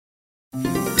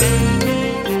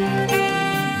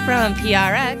From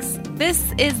PRX,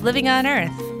 this is Living on Earth.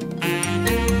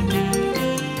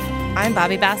 I'm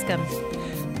Bobby Bascom.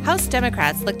 House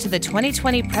Democrats look to the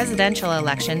 2020 presidential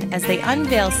election as they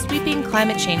unveil sweeping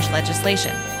climate change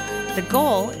legislation. The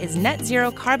goal is net zero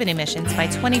carbon emissions by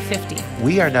 2050.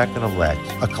 We are not going to let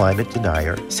a climate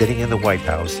denier sitting in the White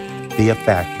House be a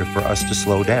factor for us to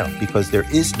slow down, because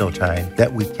there is no time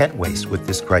that we can waste with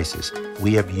this crisis.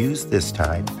 We have used this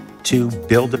time to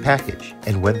build a package,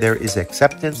 and when there is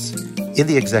acceptance in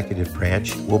the executive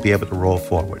branch, we'll be able to roll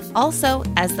forward. Also,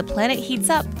 as the planet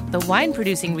heats up, the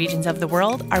wine-producing regions of the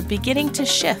world are beginning to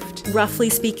shift.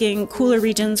 Roughly speaking, cooler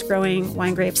regions growing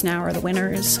wine grapes now are the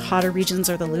winners, hotter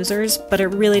regions are the losers, but it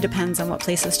really depends on what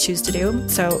places choose to do.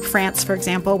 So France, for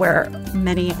example, where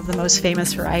many of the most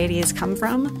famous varieties come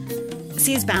from,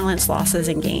 sees balanced losses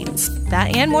and gains.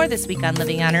 That and more this week on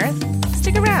Living on Earth.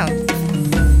 Stick around.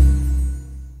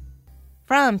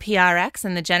 From PRX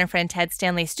and the Jennifer and Ted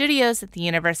Stanley Studios at the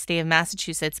University of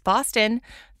Massachusetts, Boston,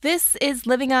 this is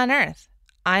Living on Earth.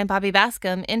 I'm Bobby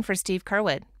Bascom, in for Steve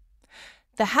Curwood.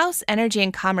 The House Energy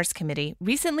and Commerce Committee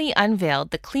recently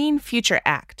unveiled the Clean Future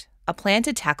Act, a plan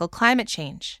to tackle climate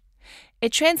change.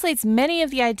 It translates many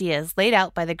of the ideas laid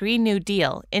out by the Green New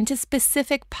Deal into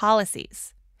specific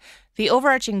policies. The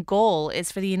overarching goal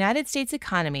is for the United States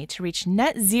economy to reach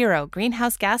net zero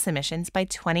greenhouse gas emissions by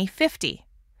 2050.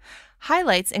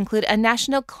 Highlights include a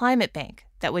national climate bank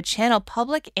that would channel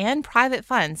public and private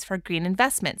funds for green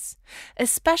investments,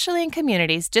 especially in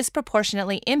communities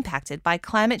disproportionately impacted by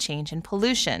climate change and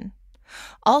pollution.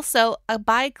 Also, a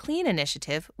Buy Clean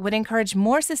initiative would encourage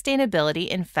more sustainability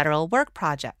in federal work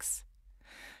projects.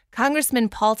 Congressman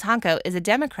Paul Tonko is a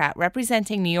Democrat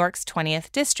representing New York's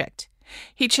 20th District.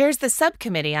 He chairs the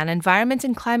subcommittee on environment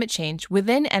and climate change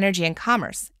within Energy and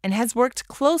Commerce and has worked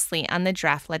closely on the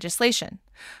draft legislation.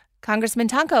 Congressman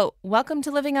Tonko, welcome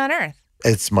to Living on Earth.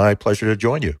 It's my pleasure to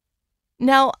join you.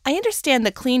 Now, I understand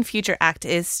the Clean Future Act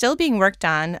is still being worked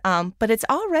on, but it's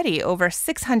already over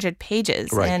 600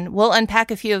 pages. Right. And we'll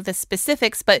unpack a few of the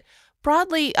specifics, but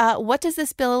broadly, what does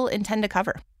this bill intend to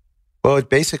cover? Well, it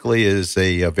basically is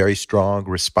a very strong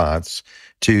response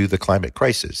to the climate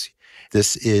crisis.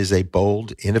 This is a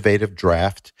bold, innovative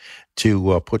draft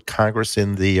to put Congress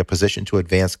in the position to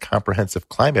advance comprehensive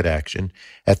climate action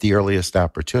at the earliest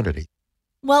opportunity.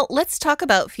 Well, let's talk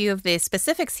about a few of the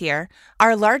specifics here.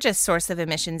 Our largest source of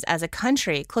emissions as a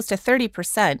country, close to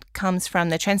 30%, comes from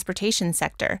the transportation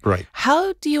sector. Right.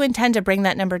 How do you intend to bring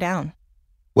that number down?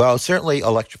 Well, certainly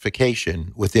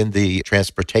electrification within the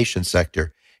transportation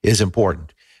sector is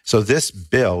important. So this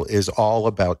bill is all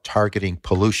about targeting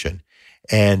pollution.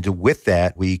 And with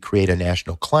that, we create a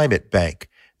national climate bank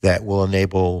that will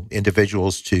enable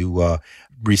individuals to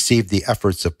receive the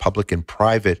efforts of public and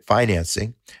private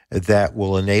financing that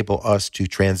will enable us to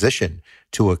transition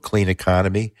to a clean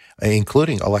economy,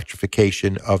 including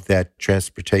electrification of that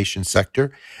transportation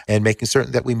sector and making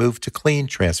certain that we move to clean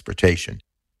transportation.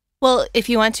 Well, if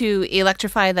you want to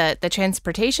electrify the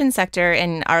transportation sector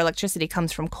and our electricity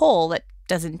comes from coal, that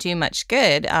doesn't do much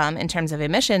good in terms of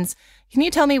emissions. Can you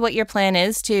tell me what your plan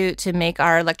is to make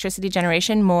our electricity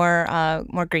generation more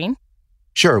green?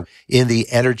 Sure. In the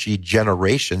energy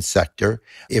generation sector,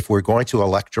 if we're going to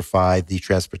electrify the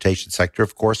transportation sector,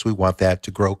 of course, we want that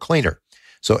to grow cleaner.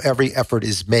 So every effort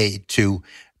is made to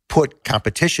put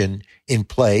competition in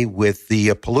play with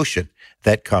the pollution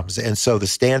that comes. And so the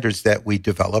standards that we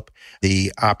develop,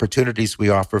 the opportunities we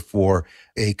offer for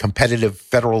a competitive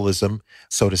federalism,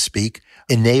 so to speak,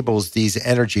 enables these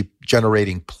energy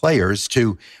generating players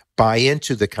to buy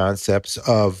into the concepts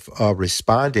of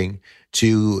responding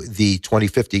to the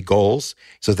 2050 goals.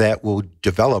 So that will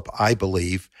develop, I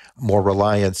believe, more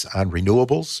reliance on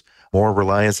renewables, more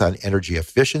reliance on energy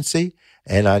efficiency,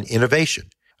 and on innovation.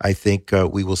 I think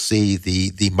we will see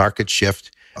the market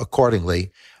shift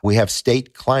accordingly. We have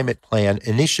state climate plan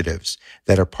initiatives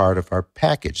that are part of our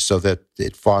package so that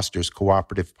it fosters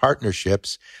cooperative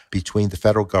partnerships between the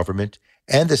federal government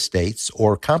and the states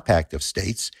or compact of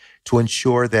states to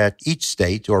ensure that each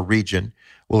state or region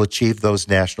will achieve those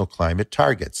national climate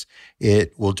targets.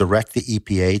 It will direct the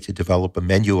EPA to develop a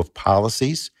menu of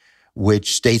policies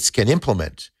which states can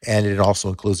implement, and it also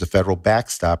includes a federal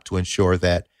backstop to ensure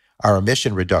that our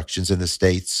emission reductions in the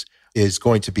states is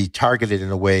going to be targeted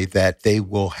in a way that they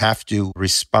will have to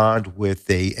respond with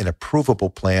an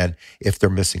approvable plan if they're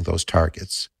missing those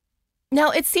targets. Now,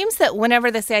 it seems that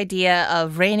whenever this idea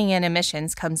of reining in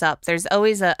emissions comes up, there's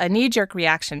always a knee-jerk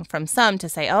reaction from some to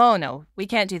say, oh, no, we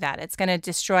can't do that. It's going to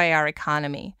destroy our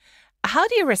economy. How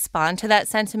do you respond to that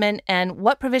sentiment, and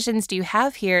what provisions do you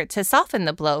have here to soften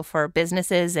the blow for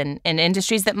businesses and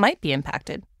industries that might be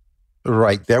impacted?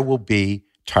 Right. There will be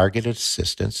targeted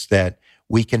assistance that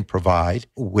we can provide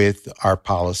with our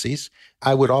policies.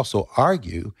 I would also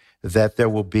argue that there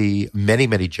will be many,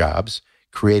 many jobs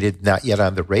created not yet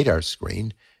on the radar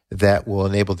screen that will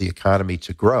enable the economy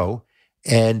to grow.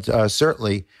 And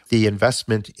certainly the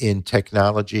investment in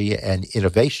technology and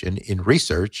innovation in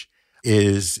research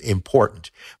is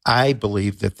important. I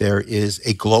believe that there is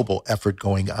a global effort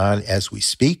going on as we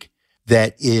speak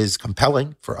that is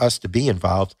compelling for us to be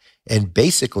involved. And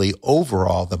basically,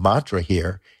 overall, the mantra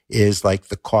here is like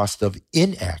the cost of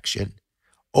inaction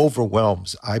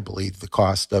overwhelms, I believe, the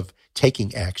cost of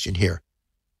taking action here.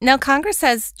 Now, Congress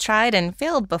has tried and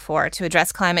failed before to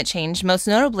address climate change, most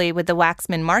notably with the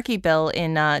Waxman-Markey bill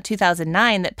in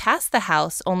 2009 that passed the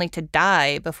House only to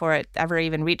die before it ever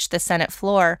even reached the Senate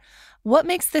floor. What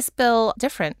makes this bill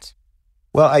different?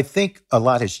 Well, I think a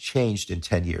lot has changed in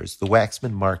 10 years. The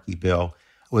Waxman-Markey bill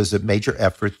was a major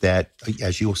effort that,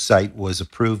 as you cite, was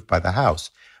approved by the House.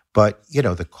 But,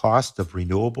 the cost of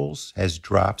renewables has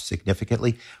dropped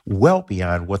significantly, well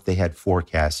beyond what they had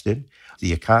forecasted.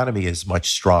 The economy is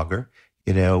much stronger.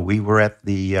 We were at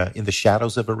in the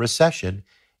shadows of a recession,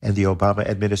 and the Obama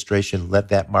administration led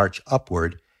that march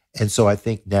upward. And so I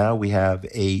think now we have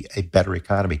a better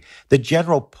economy. The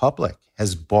general public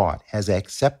has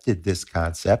accepted this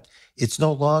concept. It's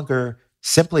no longer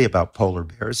simply about polar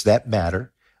bears that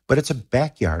matter, but it's a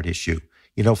backyard issue.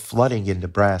 Flooding in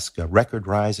Nebraska, record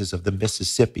rises of the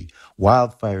Mississippi,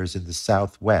 wildfires in the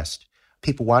Southwest,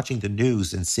 people watching the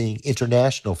news and seeing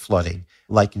international flooding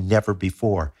like never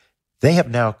before. They have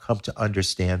now come to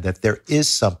understand that there is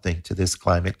something to this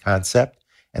climate concept,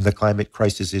 and the climate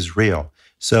crisis is real.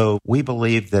 So we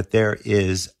believe that there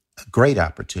is a great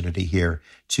opportunity here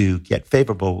to get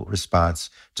favorable response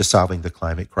to solving the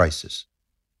climate crisis.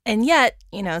 And yet,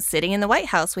 sitting in the White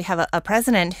House, we have a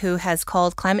president who has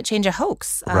called climate change a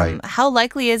hoax. Right. How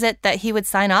likely is it that he would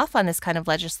sign off on this kind of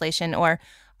legislation? Or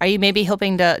are you maybe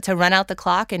hoping to run out the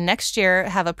clock and next year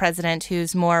have a president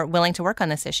who's more willing to work on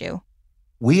this issue?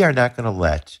 We are not going to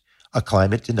let a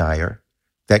climate denier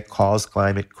that calls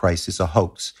climate crisis a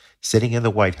hoax sitting in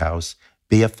the White House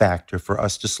be a factor for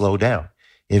us to slow down.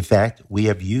 In fact, we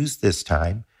have used this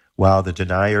time while the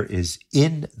denier is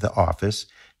in the office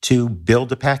to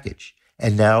build a package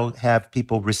and now have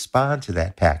people respond to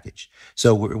that package.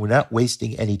 So we're not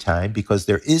wasting any time because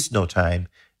there is no time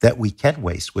that we can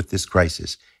waste with this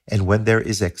crisis. And when there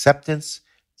is acceptance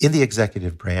in the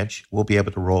executive branch, we'll be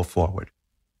able to roll forward.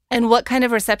 And what kind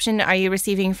of reception are you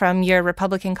receiving from your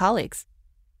Republican colleagues?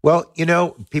 Well,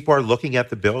 people are looking at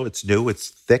the bill. It's new, it's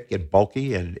thick and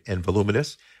bulky and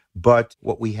voluminous. But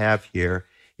what we have here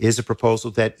is a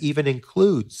proposal that even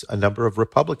includes a number of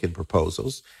Republican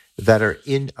proposals that are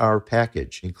in our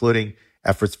package, including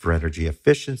efforts for energy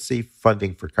efficiency,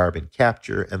 funding for carbon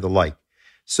capture, and the like.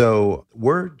 So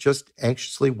we're just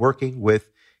anxiously working with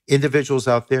individuals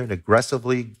out there and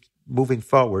aggressively moving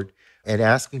forward and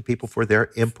asking people for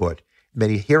their input.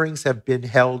 Many hearings have been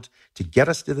held to get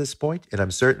us to this point, and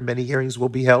I'm certain many hearings will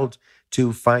be held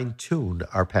to fine-tune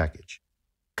our package.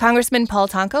 Congressman Paul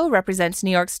Tonko represents New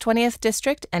York's 20th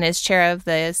District and is chair of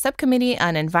the Subcommittee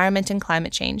on Environment and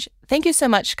Climate Change. Thank you so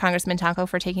much, Congressman Tonko,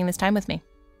 for taking this time with me.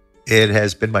 It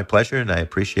has been my pleasure, and I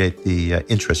appreciate the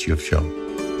interest you have shown.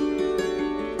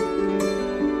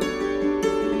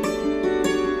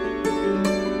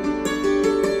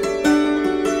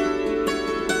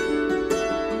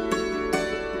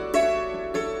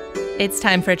 It's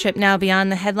time for a trip now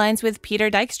beyond the headlines with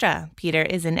Peter Dykstra. Peter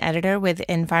is an editor with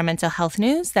Environmental Health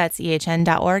News, that's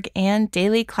ehn.org, and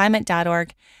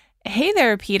dailyclimate.org. Hey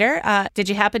there, Peter. Did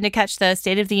you happen to catch the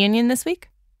State of the Union this week?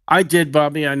 I did,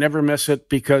 Bobby. I never miss it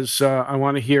because I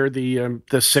want to hear the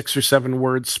 6 or 7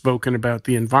 words spoken about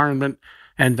the environment,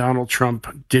 and Donald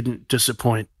Trump didn't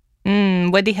disappoint.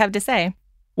 What did he have to say?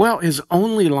 Well, his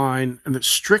only line that's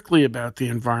strictly about the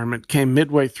environment came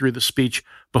midway through the speech.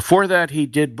 Before that, he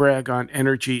did brag on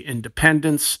energy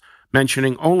independence,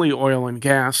 mentioning only oil and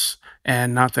gas,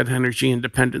 and not that energy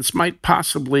independence might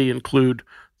possibly include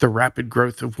the rapid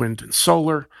growth of wind and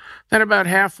solar. Then about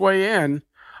halfway in,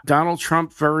 Donald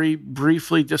Trump very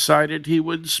briefly decided he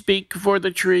would speak for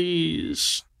the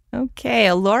trees. Okay,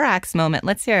 a Lorax moment.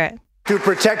 Let's hear it. To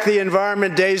protect the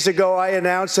environment, days ago, I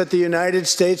announced that the United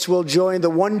States will join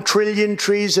the 1 Trillion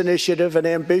Trees Initiative, an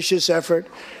ambitious effort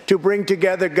to bring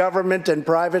together government and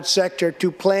private sector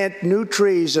to plant new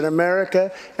trees in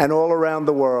America and all around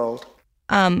the world.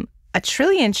 1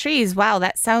 trillion trees. Wow,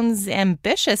 that sounds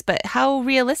ambitious, but how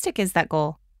realistic is that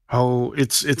goal? Oh,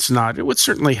 it's not. It would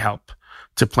certainly help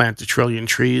to plant 1 trillion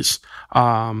trees.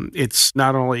 It's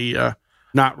not only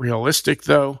not realistic,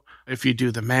 though, if you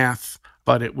do the math.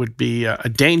 but it would be a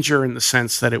danger in the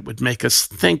sense that it would make us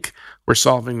think we're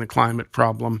solving the climate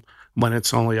problem when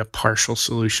it's only a partial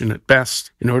solution at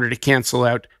best. In order to cancel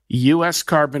out U.S.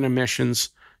 carbon emissions,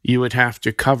 you would have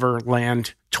to cover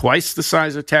land twice the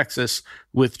size of Texas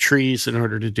with trees in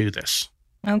order to do this.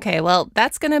 Okay, well,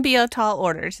 that's going to be a tall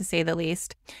order, to say the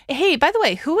least. Hey, by the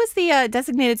way, who was the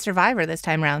designated survivor this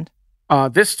time around?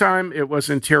 This time it was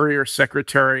Interior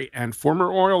Secretary and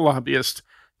former oil lobbyist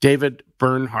David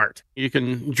Bernhardt. You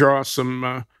can draw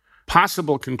some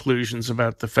possible conclusions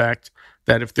about the fact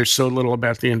that if there's so little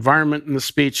about the environment in the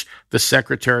speech, the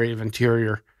Secretary of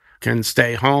Interior can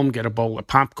stay home, get a bowl of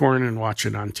popcorn, and watch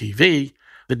it on TV.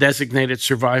 The designated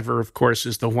survivor, of course,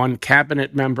 is the one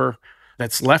cabinet member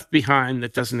that's left behind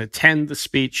that doesn't attend the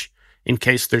speech in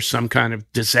case there's some kind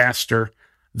of disaster.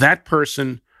 That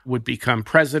person would become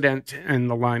president in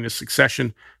the line of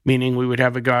succession, meaning we would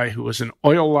have a guy who was an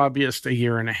oil lobbyist a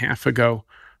year and a half ago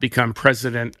become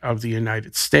president of the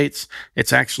United States.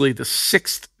 It's actually the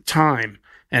sixth time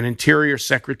an Interior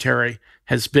Secretary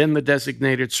has been the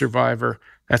designated survivor.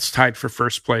 That's tied for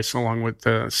first place along with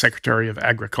the Secretary of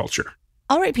Agriculture.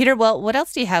 All right, Peter, well, what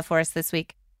else do you have for us this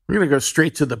week? We're going to go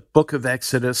straight to the book of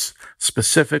Exodus,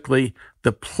 specifically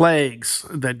the plagues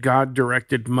that God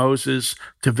directed Moses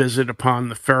to visit upon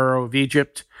the Pharaoh of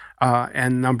Egypt.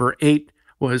 And number 8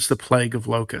 was the plague of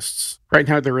locusts. Right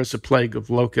now, there is a plague of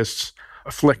locusts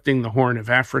afflicting the Horn of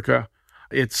Africa.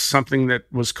 It's something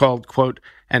that was called, quote,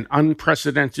 an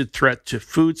unprecedented threat to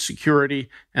food security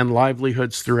and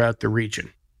livelihoods throughout the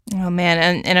region. Oh,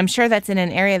 man. And I'm sure that's in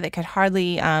an area that could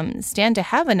hardly stand to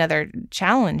have another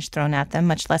challenge thrown at them,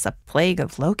 much less a plague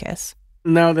of locusts.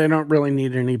 No, they don't really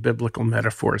need any biblical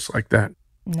metaphors like that.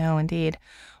 No, indeed.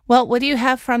 Well, what do you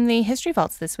have from the History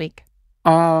Vaults this week?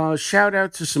 Shout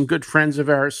out to some good friends of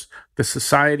ours. The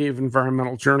Society of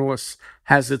Environmental Journalists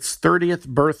has its 30th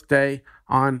birthday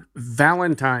on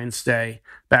Valentine's Day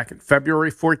back on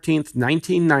February 14th,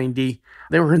 1990.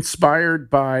 They were inspired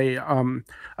by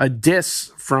a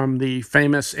diss from the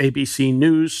famous ABC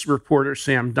News reporter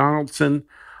Sam Donaldson,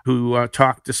 who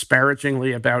talked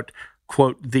disparagingly about,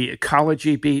 quote, the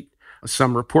ecology beat.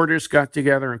 Some reporters got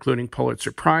together, including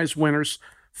Pulitzer Prize winners,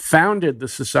 founded the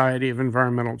Society of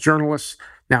Environmental Journalists.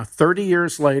 Now, 30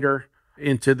 years later,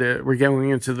 we're going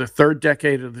into the third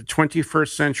decade of the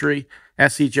 21st century.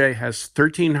 SEJ has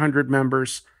 1,300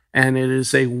 members, and it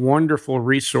is a wonderful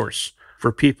resource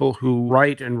for people who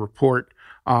write and report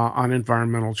on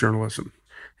environmental journalism.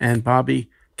 And Bobby,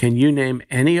 can you name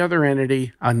any other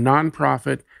entity, a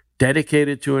nonprofit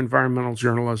dedicated to environmental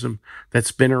journalism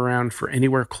that's been around for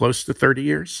anywhere close to 30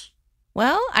 years?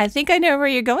 Well, I think I know where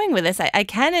you're going with this. I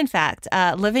can, in fact.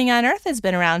 Living on Earth has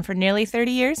been around for nearly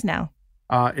 30 years now.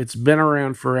 It's been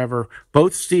around forever.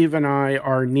 Both Steve and I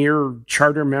are near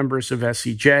charter members of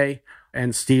SEJ,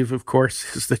 and Steve, of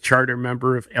course, is the charter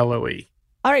member of LOE.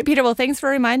 All right, Peter, well, thanks for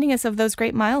reminding us of those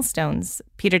great milestones.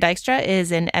 Peter Dykstra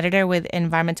is an editor with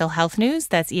Environmental Health News.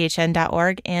 That's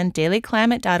ehn.org and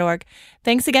dailyclimate.org.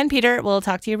 Thanks again, Peter. We'll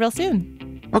talk to you real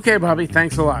soon. Okay, Bobby,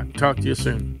 thanks a lot. Talk to you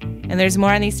soon. And there's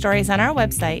more on these stories on our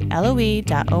website,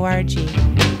 loe.org.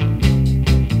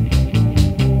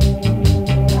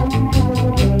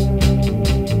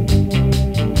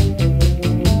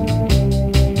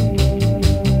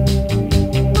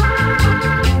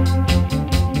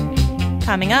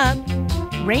 Coming up,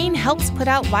 rain helps put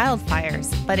out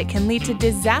wildfires, but it can lead to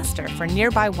disaster for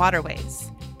nearby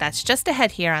waterways. That's just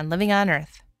ahead here on Living on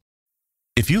Earth.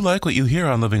 If you like what you hear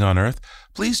on Living on Earth,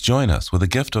 please join us with a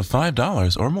gift of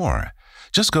 $5 or more.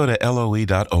 Just go to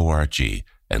loe.org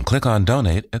and click on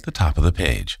Donate at the top of the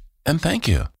page. And thank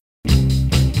you.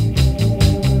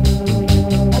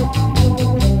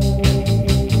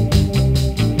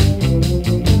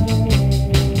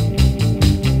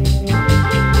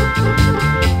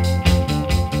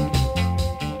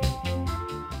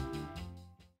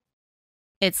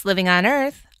 It's Living on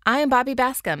Earth. I'm Bobby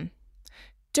Bascom.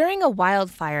 During a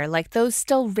wildfire like those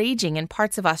still raging in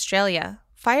parts of Australia,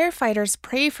 firefighters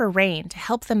pray for rain to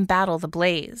help them battle the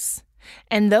blaze.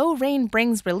 And though rain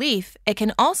brings relief, it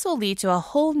can also lead to a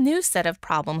whole new set of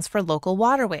problems for local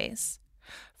waterways.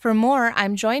 For more,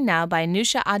 I'm joined now by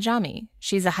Nusha Ajami.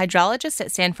 She's a hydrologist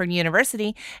at Stanford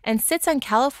University and sits on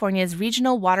California's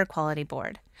Regional Water Quality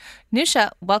Board.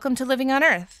 Nusha, welcome to Living on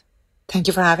Earth. Thank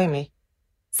you for having me.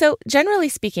 So, generally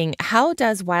speaking, how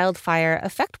does wildfire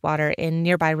affect water in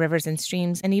nearby rivers and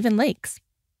streams and even lakes?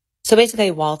 So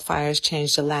basically, wildfires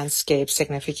change the landscape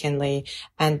significantly,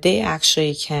 and they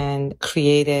actually can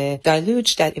create a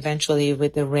deluge that eventually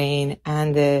with the rain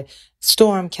and the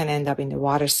storm can end up in the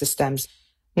water systems.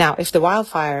 Now, if the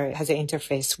wildfire has an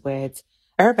interface with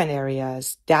urban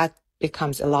areas, that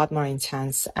becomes a lot more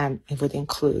intense, and it would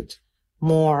include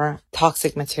more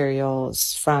toxic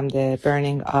materials from the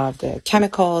burning of the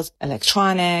chemicals,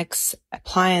 electronics,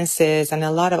 appliances, and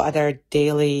a lot of other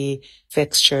daily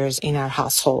fixtures in our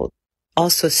household.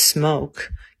 Also,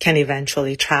 smoke can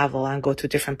eventually travel and go to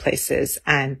different places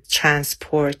and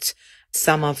transport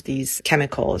some of these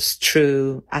chemicals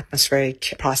through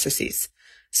atmospheric processes.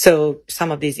 So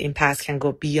some of these impacts can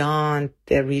go beyond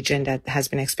the region that has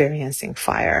been experiencing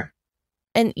fire.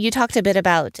 And you talked a bit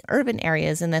about urban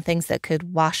areas and the things that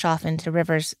could wash off into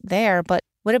rivers there, but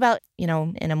what about, in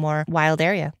a more wild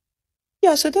area?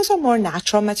 Yeah, so those are more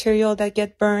natural material that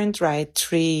get burned, right?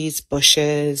 Trees,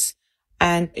 bushes,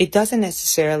 and it doesn't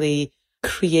necessarily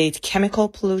create chemical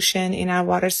pollution in our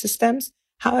water systems.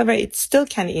 However, it still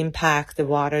can impact the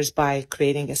waters by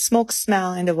creating a smoke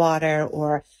smell in the water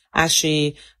or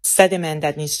actually sediment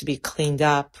that needs to be cleaned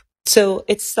up. So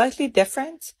it's slightly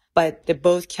different, but they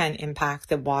both can impact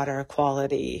the water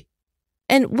quality.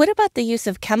 And what about the use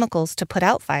of chemicals to put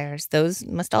out fires? Those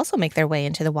must also make their way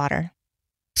into the water.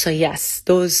 So yes,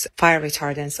 those fire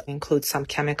retardants include some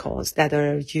chemicals that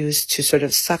are used to sort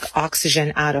of suck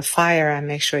oxygen out of fire and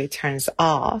make sure it turns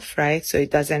off, right? So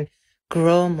it doesn't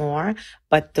grow more,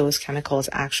 but those chemicals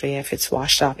actually, if it's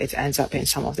washed off, it ends up in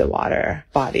some of the water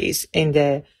bodies in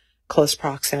the close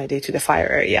proximity to the fire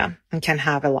area and can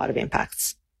have a lot of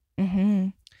impacts. Mm-hmm.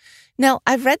 Now,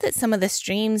 I've read that some of the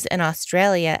streams in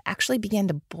Australia actually began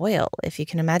to boil, if you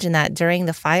can imagine that, during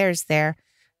the fires there.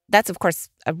 That's, of course,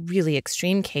 a really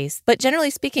extreme case. But generally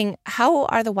speaking, how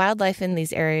are the wildlife in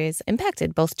these areas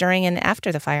impacted, both during and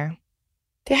after the fire?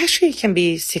 They actually can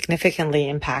be significantly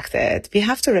impacted. We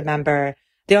have to remember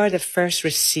they are the first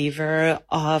receiver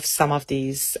of some of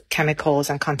these chemicals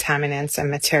and contaminants and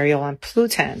material and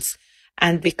pollutants.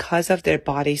 And because of their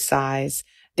body size,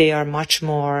 they are much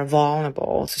more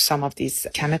vulnerable to some of these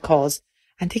chemicals,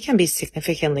 and they can be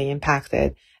significantly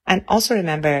impacted. And also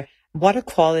remember, water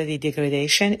quality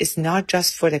degradation is not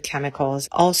just for the chemicals.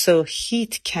 Also,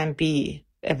 heat can be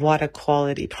a water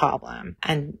quality problem.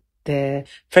 And the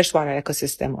freshwater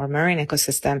ecosystem or marine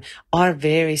ecosystem are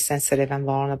very sensitive and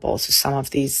vulnerable to some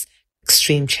of these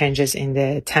extreme changes in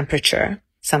the temperature.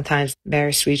 Sometimes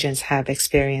various regions have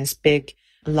experienced big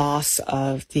loss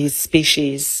of these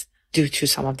species due to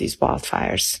some of these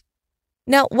wildfires.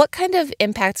 Now, what kind of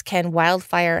impact can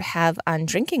wildfire have on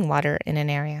drinking water in an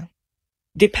area?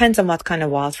 Depends on what kind of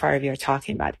wildfire we are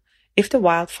talking about. If the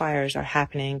wildfires are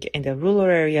happening in the rural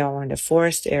area or in the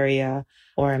forest area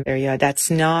or an area that's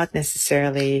not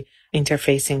necessarily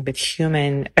interfacing with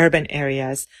human urban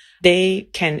areas, they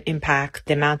can impact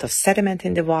the amount of sediment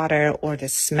in the water or the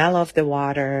smell of the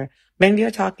water. When we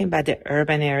are talking about the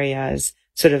urban areas,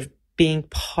 sort of being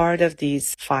part of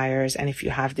these fires, and if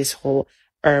you have this whole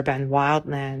urban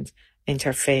wildland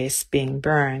interface being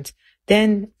burned,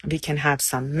 then we can have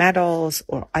some metals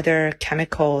or other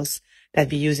chemicals that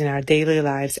we use in our daily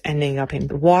lives ending up in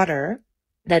the water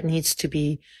that needs to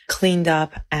be cleaned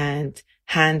up and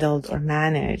handled or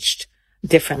managed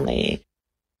differently.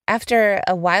 After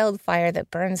a wildfire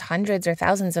that burns hundreds or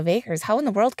thousands of acres, how in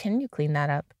the world can you clean that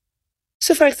up?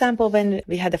 So, for example, when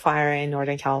we had the fire in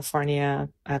Northern California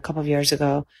a couple of years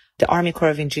ago, the Army Corps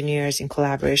of Engineers, in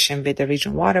collaboration with the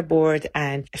Regional Water Board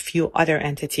and a few other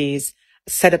entities,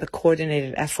 set up a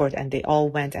coordinated effort, and they all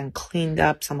went and cleaned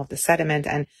up some of the sediment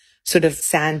and sort of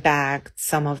sandbagged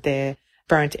some of the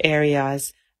burnt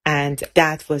areas. And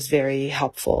that was very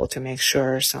helpful to make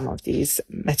sure some of these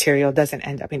material doesn't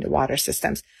end up in the water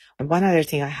systems. And one other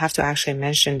thing I have to actually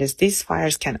mention is these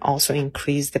fires can also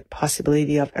increase the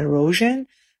possibility of erosion,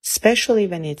 especially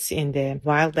when it's in the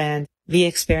wildland. We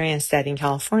experienced that in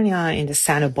California in the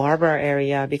Santa Barbara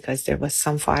area because there was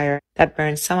some fire that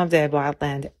burned some of the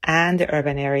wildland and the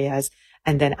urban areas.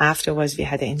 And then afterwards, we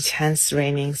had an intense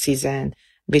raining season,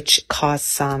 which caused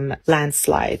some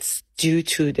landslides due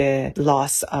to the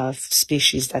loss of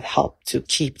species that help to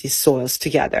keep these soils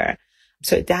together.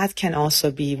 So that can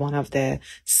also be one of the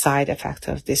side effects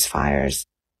of these fires.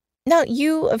 Now,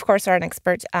 you, of course, are an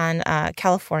expert on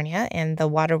California and the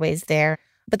waterways there,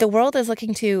 but the world is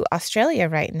looking to Australia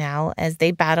right now as they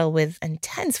battle with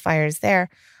intense fires there.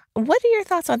 What are your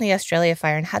thoughts on the Australia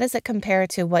fire, and how does it compare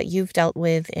to what you've dealt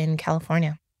with in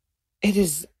California? It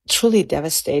is truly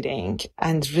devastating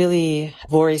and really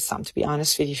worrisome, to be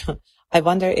honest with you. I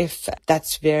wonder if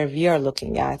that's where we are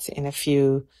looking at in a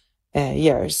few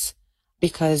years,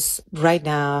 because right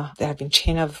now there have been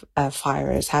chain of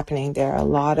fires happening there. A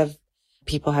lot of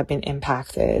people have been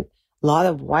impacted. A lot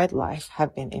of wildlife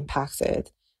have been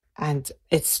impacted, and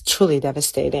it's truly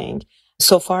devastating.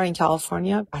 So far in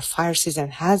California, our fire season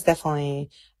has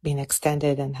definitely been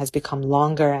extended and has become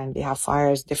longer, and we have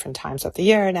fires different times of the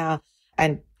year now.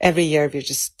 And every year we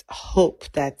just hope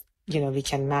that, we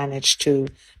can manage to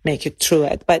make it through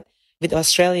it. But with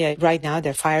Australia right now,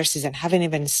 their fire season haven't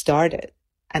even started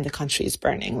and the country is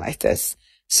burning like this.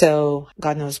 So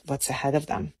God knows what's ahead of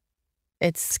them.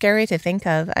 It's scary to think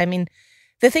of. I mean,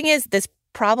 the thing is, this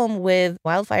problem with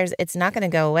wildfires, it's not going to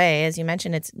go away. As you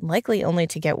mentioned, it's likely only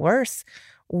to get worse.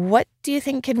 What do you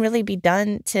think can really be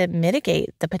done to mitigate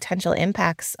the potential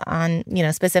impacts on,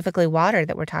 specifically water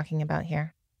that we're talking about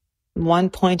here? One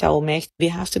point I will make, we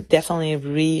have to definitely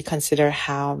reconsider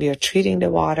how we are treating the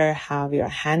water, how we are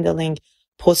handling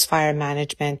post-fire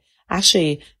management.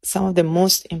 Actually, some of the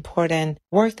most important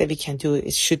work that we can do,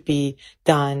 it should be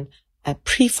done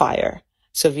pre-fire.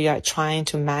 So we are trying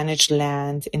to manage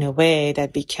land in a way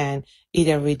that we can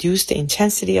either reduce the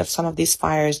intensity of some of these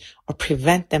fires or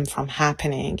prevent them from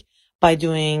happening by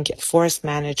doing forest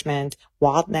management,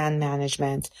 wildland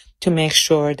management, to make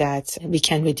sure that we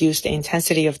can reduce the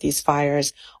intensity of these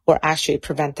fires or actually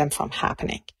prevent them from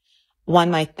happening.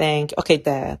 One might think, okay,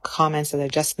 the comments that I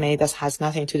just made, this has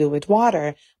nothing to do with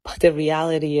water. But the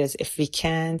reality is, if we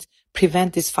can't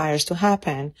prevent these fires to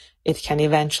happen, it can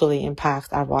eventually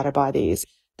impact our water bodies.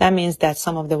 That means that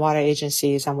some of the water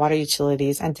agencies and water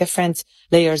utilities and different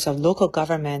layers of local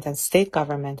government and state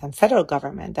government and federal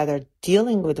government that are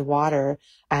dealing with water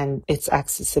and its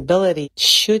accessibility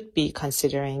should be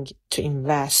considering to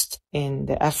invest in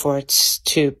the efforts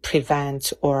to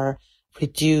prevent or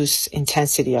reduce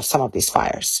intensity of some of these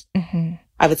fires. Mm-hmm.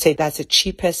 I would say that's the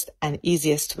cheapest and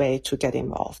easiest way to get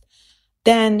involved.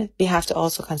 Then we have to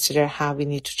also consider how we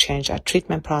need to change our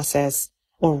treatment process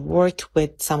or work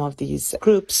with some of these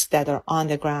groups that are on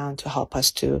the ground to help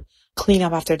us to clean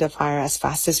up after the fire as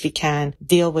fast as we can,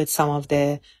 deal with some of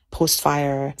the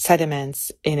post-fire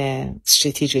sediments in a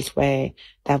strategic way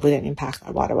that wouldn't impact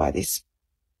our water bodies.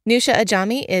 Nusha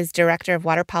Ajami is Director of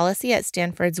Water Policy at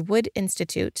Stanford's Wood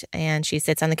Institute, and she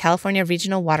sits on the California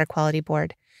Regional Water Quality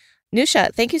Board.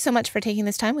 Nusha, thank you so much for taking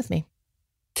this time with me.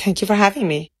 Thank you for having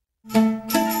me.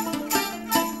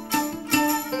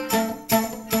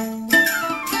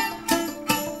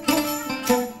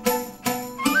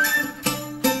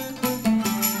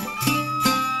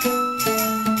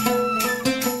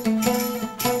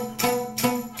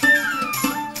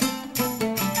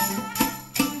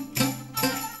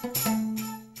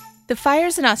 The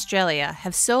fires in Australia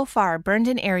have so far burned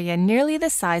an area nearly the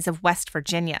size of West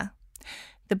Virginia.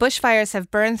 The bushfires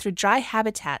have burned through dry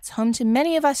habitats home to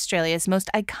many of Australia's most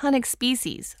iconic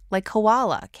species, like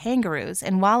koala, kangaroos,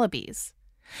 and wallabies.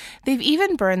 They've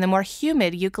even burned the more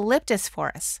humid eucalyptus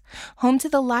forests, home to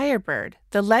the lyrebird,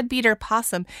 the leadbeater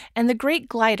possum, and the great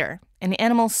glider, an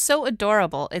animal so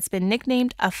adorable it's been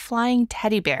nicknamed a flying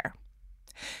teddy bear.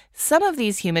 Some of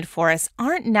these humid forests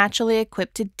aren't naturally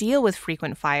equipped to deal with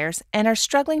frequent fires and are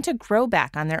struggling to grow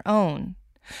back on their own.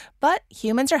 But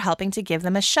humans are helping to give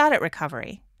them a shot at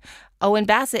recovery. Owen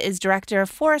Bassett is Director of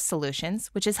Forest Solutions,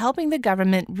 which is helping the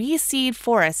government reseed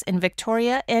forests in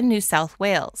Victoria and New South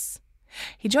Wales.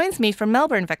 He joins me from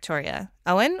Melbourne, Victoria.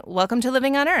 Owen, welcome to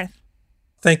Living on Earth.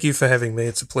 Thank you for having me.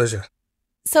 It's a pleasure.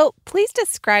 So please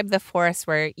describe the forests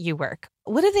where you work.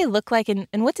 What do they look like and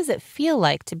what does it feel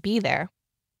like to be there?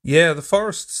 Yeah, the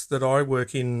forests that I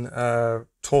work in are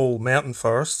tall mountain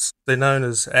forests. They're known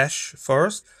as ash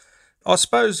forest. I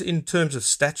suppose in terms of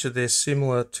stature, they're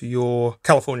similar to your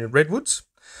California redwoods.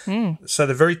 So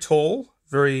they're very tall,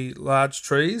 very large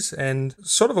trees and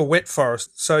sort of a wet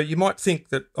forest. So you might think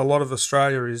that a lot of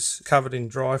Australia is covered in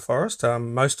dry forest.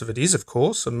 Most of it is, of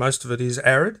course, and most of it is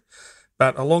arid.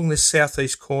 But along this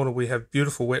southeast corner, we have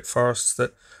beautiful wet forests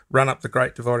that run up the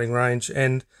Great Dividing Range,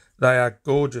 and they are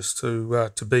gorgeous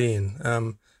to be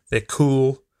in. They're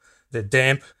cool, they're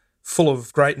damp, full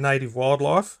of great native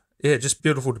wildlife. Yeah, just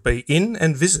beautiful to be in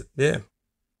and visit. Yeah.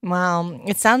 Wow,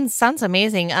 it sounds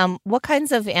amazing. What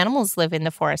kinds of animals live in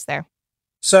the forest there?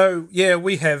 So, yeah,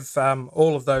 we have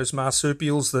all of those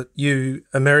marsupials that you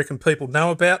American people know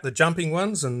about, the jumping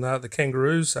ones and the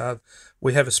kangaroos.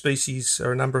 We have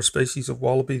a number of species of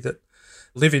wallaby that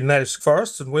live in those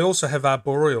forests, and we also have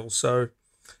arboreals. So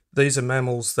these are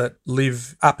mammals that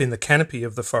live up in the canopy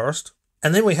of the forest.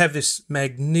 And then we have this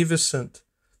magnificent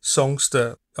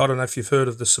songster. I don't know if you've heard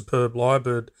of the superb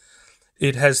lyrebird.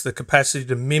 It has the capacity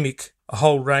to mimic a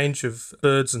whole range of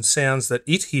birds and sounds that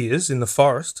it hears in the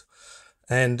forest.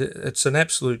 And it's an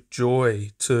absolute joy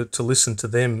to listen to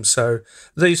them. So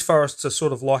these forests are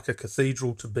sort of like a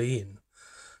cathedral to be in.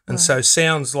 And so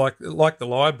sounds like the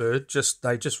lyrebird,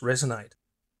 they just resonate.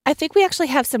 I think we actually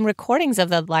have some recordings of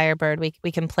the lyrebird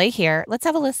we can play here. Let's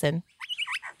have a listen.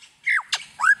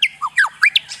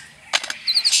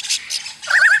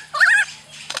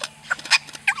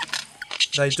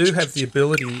 They do have the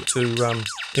ability to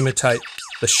imitate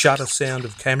the shutter sound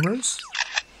of cameras.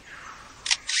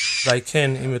 They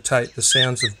can imitate the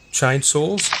sounds of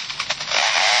chainsaws.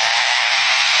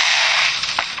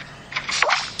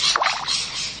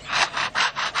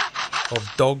 Of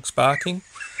dogs barking,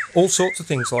 all sorts of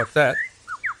things like that.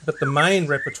 But the main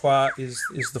repertoire is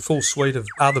the full suite of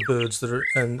other birds that are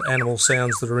and animal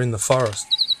sounds that are in the forest.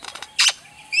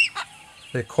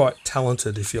 They're quite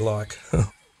talented, if you like.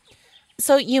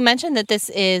 So you mentioned that this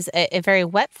is a very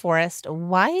wet forest.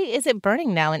 Why is it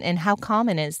burning now, and how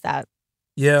common is that?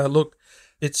 Yeah, look,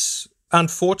 it's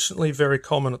unfortunately very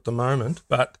common at the moment,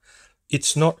 but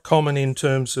it's not common in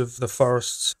terms of the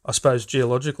forest's, I suppose,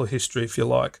 geological history, if you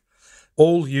like.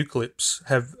 All eucalypts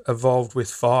have evolved with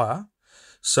fire.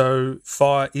 So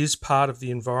fire is part of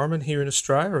the environment here in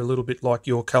Australia, a little bit like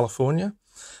your California.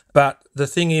 But the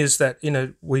thing is that,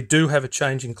 we do have a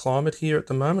changing climate here at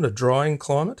the moment, a drying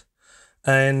climate.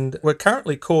 And we're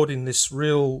currently caught in this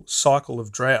real cycle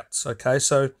of droughts, okay?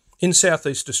 So in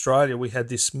southeast Australia, we had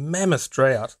this mammoth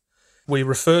drought. We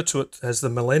refer to it as the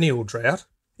millennial drought.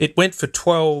 It went for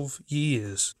 12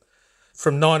 years,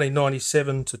 from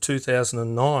 1997 to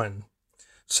 2009.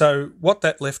 So what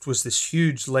that left was this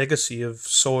huge legacy of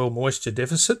soil moisture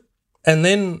deficit. And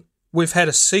then we've had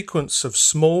a sequence of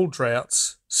small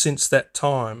droughts since that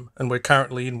time, and we're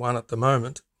currently in one at the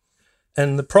moment.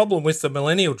 And the problem with the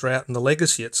millennial drought and the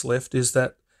legacy it's left is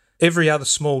that every other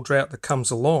small drought that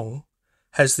comes along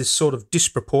has this sort of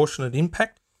disproportionate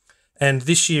impact. And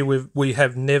this year we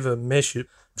have never measured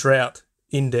drought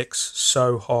index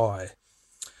so high.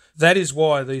 That is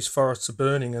why these forests are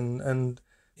burning, and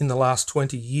in the last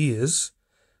 20 years,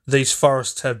 these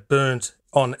forests have burnt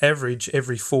on average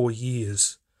every 4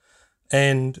 years.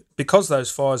 And because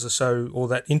those fires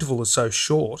that interval is so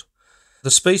short,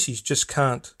 the species just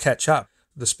can't catch up.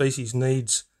 The species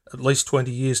needs at least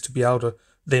 20 years to be able to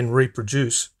then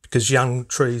reproduce because young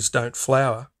trees don't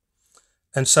flower.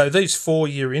 And so these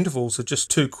 4-year intervals are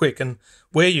just too quick. And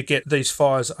where you get these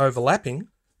fires overlapping,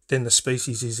 then the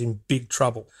species is in big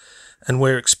trouble. And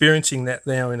we're experiencing that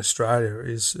now in Australia,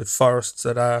 is forests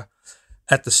that are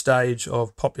at the stage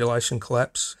of population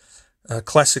collapse.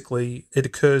 Classically, it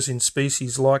occurs in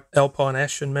species like alpine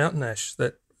ash and mountain ash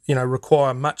that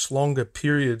require much longer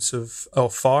periods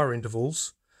of fire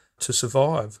intervals to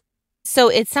survive. So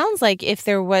it sounds like if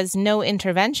there was no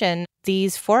intervention,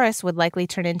 these forests would likely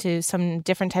turn into some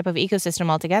different type of ecosystem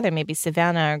altogether, maybe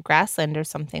savanna or grassland or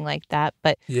something like that.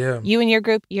 But yeah, you and your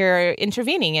group, you're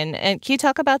intervening. And can you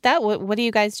talk about that? What are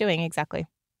you guys doing exactly?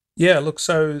 Yeah, look,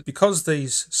 so because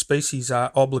these species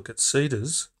are obligate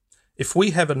seeders, if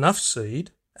we have enough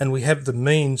seed and we have the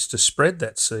means to spread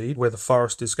that seed where the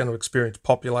forest is going to experience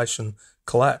population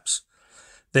collapse,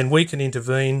 then we can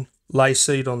intervene, lay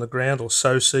seed on the ground or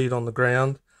sow seed on the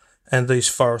ground, and these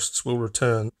forests will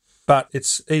return. But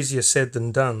it's easier said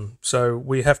than done. So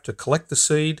we have to collect the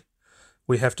seed,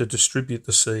 we have to distribute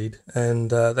the seed,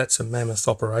 and that's a mammoth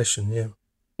operation, yeah.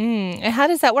 And how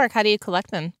does that work? How do you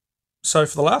collect them? So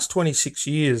for the last 26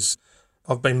 years,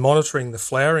 I've been monitoring the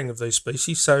flowering of these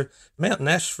species. So mountain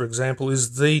ash, for example,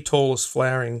 is the tallest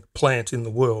flowering plant in the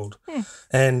world.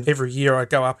 And every year I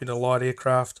go up in a light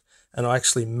aircraft and I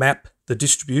actually map the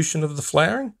distribution of the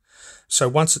flowering. So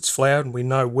once it's flowered and we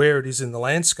know where it is in the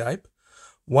landscape,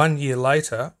 1 year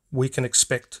later we can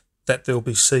expect that there'll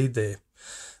be seed there.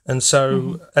 And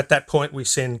so at that point we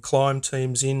send climb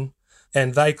teams in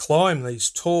and they climb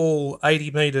these tall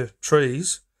 80-metre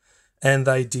trees and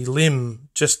they delimb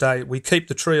we keep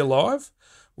the tree alive,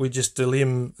 we just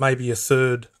delimb maybe a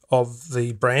third of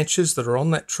the branches that are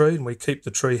on that tree and we keep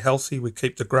the tree healthy, we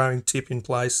keep the growing tip in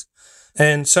place.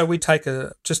 And so we take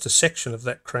just a section of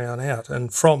that crown out,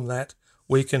 and from that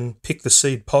we can pick the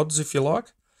seed pods, if you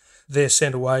like. They're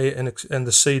sent away and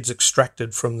the seed's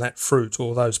extracted from that fruit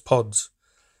or those pods.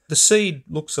 The seed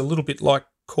looks a little bit like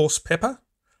coarse pepper,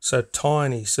 so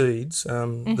tiny seeds.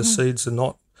 The seeds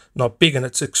are not big, and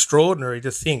it's extraordinary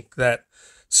to think that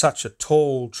such a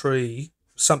tall tree,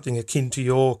 something akin to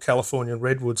your Californian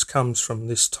redwoods, comes from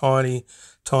this tiny,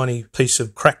 tiny piece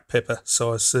of cracked pepper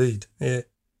size seed. Yeah.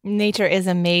 Nature is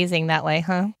amazing that way,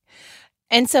 huh?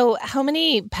 And so how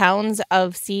many pounds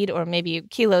of seed or maybe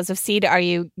kilos of seed are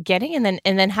you getting? And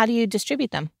then how do you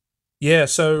distribute them? Yeah,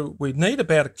 so we need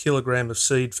about 1 kilogram of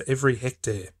seed for every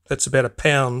hectare. That's about 1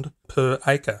 pound per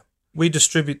acre. We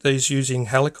distribute these using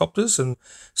helicopters, and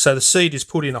so the seed is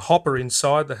put in a hopper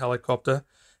inside the helicopter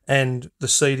and the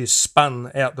seed is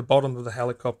spun out the bottom of the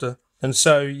helicopter. And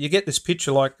so you get this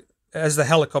picture like as the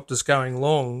helicopter's going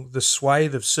along, the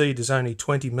swathe of seed is only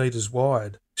 20 metres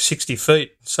wide, 60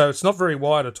 feet. So it's not very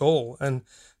wide at all. And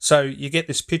so you get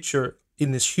this picture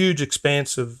in this huge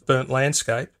expanse of burnt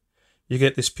landscape, you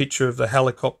get this picture of the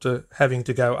helicopter having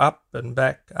to go up and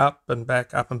back, up and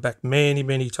back, up and back many,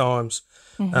 many times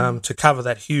to cover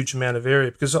that huge amount of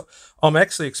area. Because I'm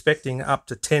actually expecting up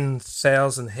to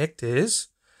 10,000 hectares.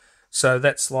 So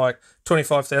that's like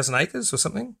 25,000 acres or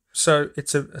something. So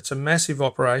it's a massive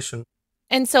operation.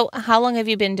 And so how long have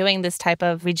you been doing this type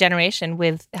of regeneration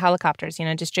with helicopters,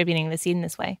 distributing the seed in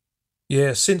this way?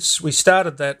 Yeah, since we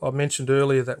started that, I mentioned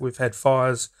earlier that we've had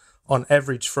fires on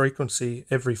average frequency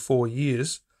every 4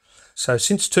 years. So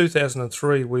since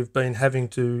 2003, we've been having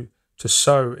to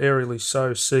aerially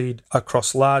sow seed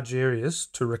across large areas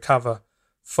to recover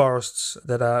forests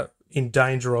that are in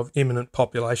danger of imminent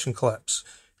population collapse.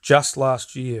 Just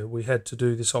last year, we had to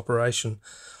do this operation.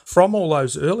 From all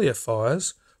those earlier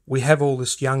fires, we have all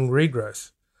this young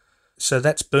regrowth. So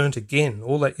that's burnt again.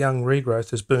 All that young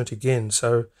regrowth is burnt again.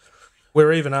 So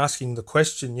we're even asking the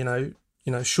question,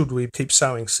 should we keep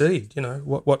sowing seed?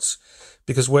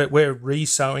 Because we're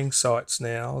re-sowing sites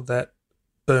now that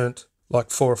burnt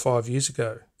like 4 or 5 years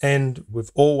ago. And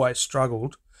we've always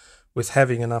struggled with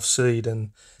having enough seed.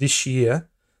 And this year,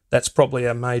 that's probably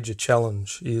our major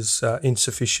challenge, is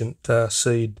insufficient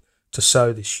seed to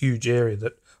sow this huge area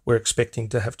that we're expecting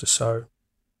to have to sow.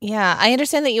 Yeah, I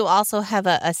understand that you also have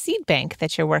a seed bank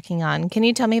that you're working on. Can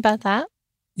you tell me about that?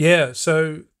 Yeah,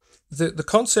 so the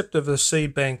concept of a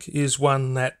seed bank is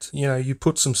one that, you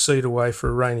put some seed away for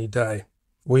a rainy day.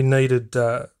 We needed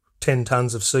 10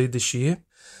 tonnes of seed this year.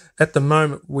 At the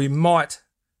moment, we might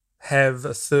have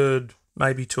a third,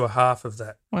 maybe to a half of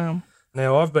that. Wow.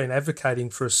 Now, I've been advocating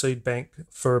for a seed bank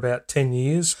for about 10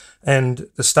 years, and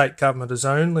the state government has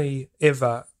only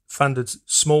ever funded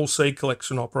small seed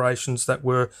collection operations that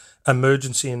were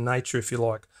emergency in nature, if you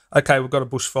like. Okay, we've got a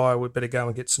bushfire, we better go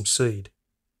and get some seed.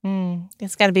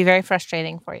 It's got to be very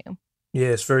frustrating for you. Yeah,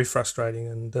 it's very frustrating.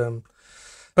 And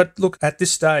but look, at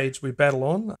this stage, we battle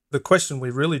on. The question we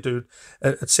really do,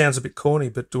 it sounds a bit corny,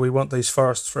 but do we want these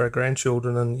forests for our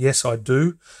grandchildren? And yes, I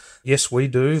do. Yes, we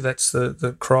do. That's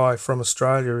the cry from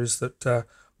Australia, is that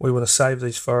we want to save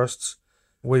these forests.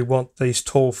 We want these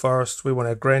tall forests. We want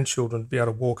our grandchildren to be able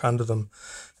to walk under them.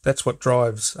 That's what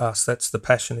drives us. That's the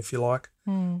passion, if you like,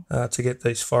 to get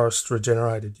these forests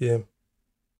regenerated, yeah.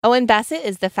 Owen Bassett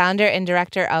is the founder and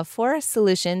director of Forest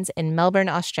Solutions in Melbourne,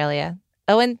 Australia.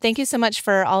 Owen, thank you so much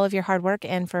for all of your hard work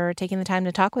and for taking the time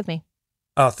to talk with me.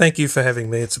 Oh, thank you for having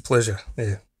me. It's a pleasure.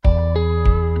 Yeah.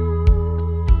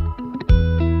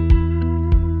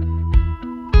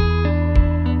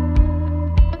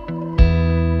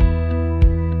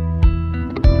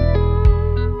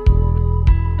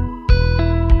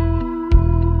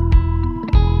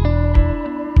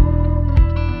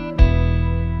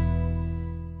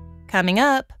 Coming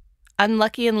up,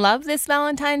 unlucky in love this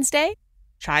Valentine's Day?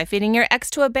 Try feeding your ex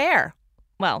to a bear.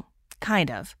 Well,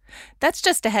 kind of. That's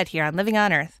just ahead here on Living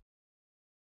on Earth.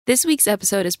 This week's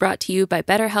episode is brought to you by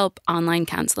BetterHelp Online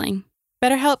Counseling.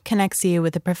 BetterHelp connects you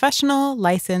with a professional,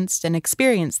 licensed, and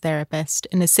experienced therapist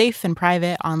in a safe and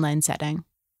private online setting.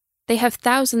 They have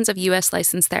thousands of U.S.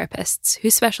 licensed therapists who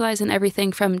specialize in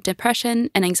everything from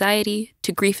depression and anxiety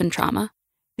to grief and trauma.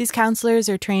 These counselors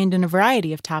are trained in a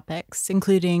variety of topics,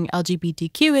 including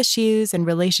LGBTQ issues and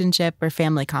relationship or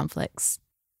family conflicts.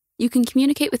 You can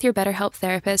communicate with your BetterHelp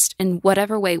therapist in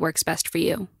whatever way works best for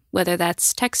you, whether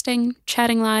that's texting,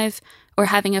 chatting live, or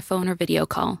having a phone or video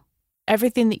call.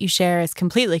 Everything that you share is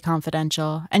completely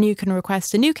confidential, and you can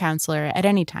request a new counselor at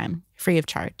any time, free of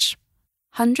charge.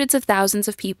 Hundreds of thousands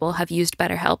of people have used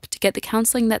BetterHelp to get the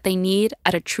counseling that they need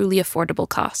at a truly affordable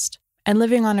cost. And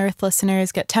Living on Earth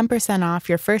listeners get 10% off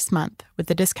your first month with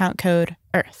the discount code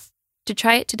EARTH. To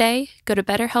try it today, go to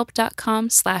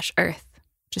betterhelp.com/earth.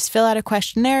 Just fill out a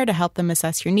questionnaire to help them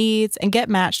assess your needs and get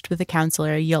matched with a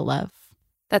counselor you'll love.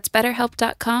 That's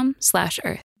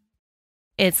betterhelp.com/earth.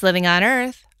 It's Living on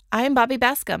Earth. I'm Bobby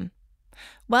Bascom.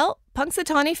 Well,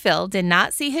 Punxsutawney Phil did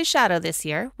not see his shadow this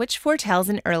year, which foretells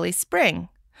an early spring.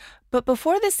 But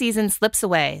before the season slips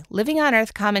away, Living on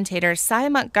Earth commentator Cy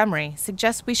Montgomery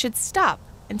suggests we should stop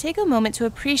and take a moment to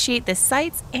appreciate the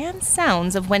sights and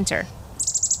sounds of winter.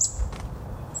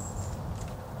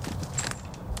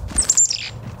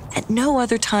 At no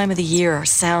other time of the year are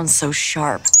sounds so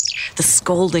sharp. The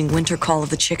scolding winter call of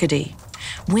the chickadee,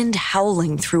 wind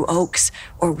howling through oaks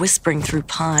or whispering through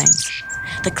pines,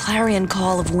 the clarion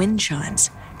call of wind chimes,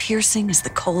 piercing as the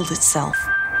cold itself.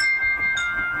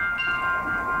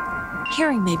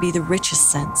 Hearing may be the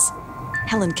richest sense.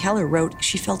 Helen Keller wrote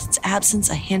she felt its absence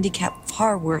a handicap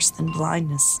far worse than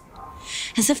blindness.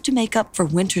 As if to make up for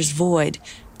winter's void,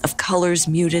 of colors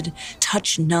muted,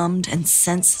 touch numbed, and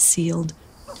sense sealed,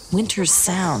 winter's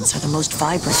sounds are the most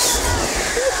vibrant.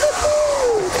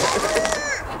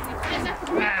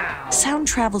 Sound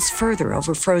travels further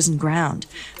over frozen ground.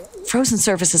 Frozen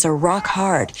surfaces are rock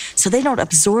hard, so they don't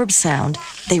absorb sound,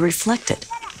 they reflect it.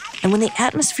 And when the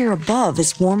atmosphere above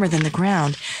is warmer than the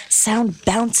ground, sound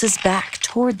bounces back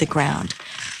toward the ground.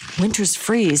 Winter's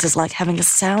freeze is like having a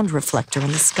sound reflector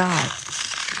in the sky.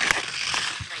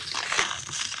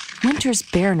 Winter's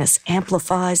bareness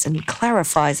amplifies and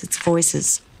clarifies its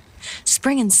voices.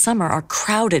 Spring and summer are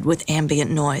crowded with ambient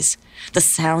noise. The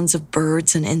sounds of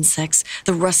birds and insects,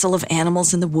 the rustle of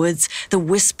animals in the woods, the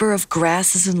whisper of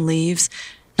grasses and leaves,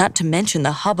 not to mention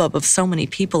the hubbub of so many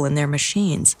people and their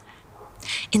machines.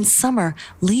 In summer,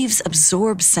 leaves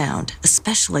absorb sound,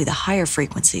 especially the higher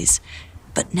frequencies.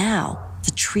 But now,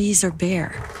 the trees are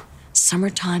bare.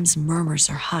 Summertime's murmurs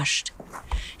are hushed.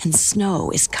 And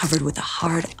snow is covered with a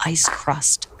hard ice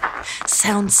crust.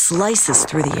 Sound slices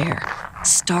through the air,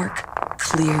 stark,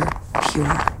 clear,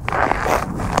 pure.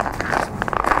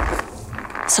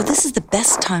 So this is the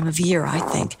best time of year, I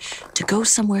think, to go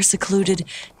somewhere secluded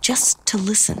just to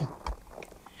listen.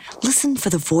 Listen for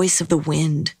the voice of the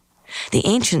wind. The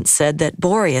ancients said that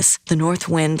Boreas, the north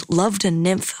wind, loved a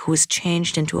nymph who was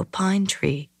changed into a pine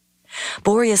tree.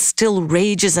 Boreas still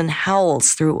rages and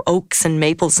howls through oaks and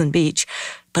maples and beech,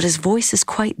 but his voice is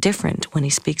quite different when he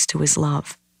speaks to his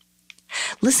love.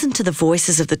 Listen to the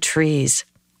voices of the trees.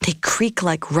 They creak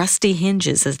like rusty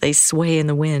hinges as they sway in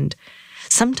the wind.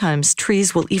 Sometimes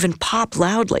trees will even pop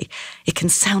loudly. It can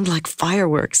sound like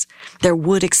fireworks, their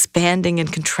wood expanding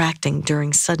and contracting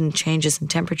during sudden changes in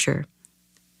temperature.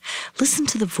 Listen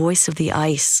to the voice of the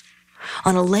ice.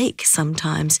 On a lake,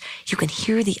 sometimes, you can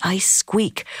hear the ice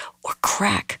squeak or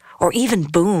crack or even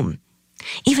boom.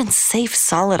 Even safe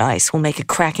solid ice will make a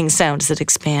cracking sound as it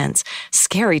expands,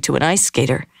 scary to an ice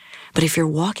skater. But if you're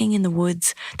walking in the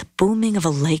woods, the booming of a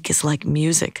lake is like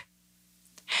music.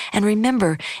 And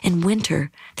remember, in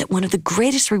winter, that one of the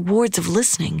greatest rewards of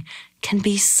listening can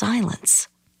be silence.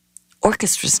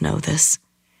 Orchestras know this.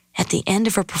 At the end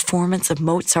of a performance of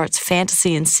Mozart's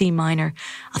Fantasy in C minor,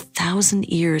 1,000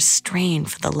 ears strain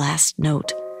for the last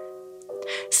note.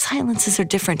 Silences are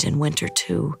different in winter,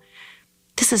 too.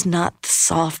 This is not the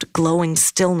soft, glowing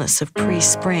stillness of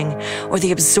pre-spring or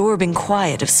the absorbing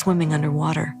quiet of swimming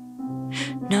underwater.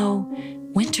 No,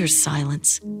 winter's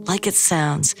silence, like it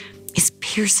sounds, is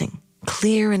piercing,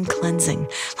 clear and cleansing,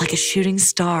 like a shooting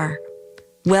star,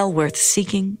 well worth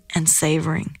seeking and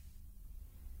savoring.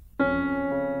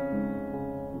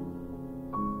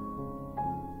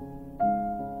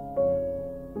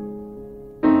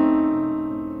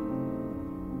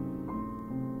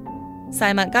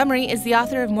 Cy Montgomery is the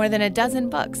author of more than a dozen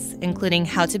books, including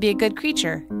How to Be a Good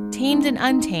Creature, Tamed and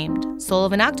Untamed, Soul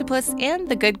of an Octopus, and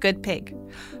The Good Good Pig.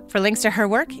 For links to her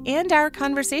work and our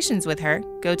conversations with her,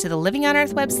 go to the Living on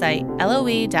Earth website,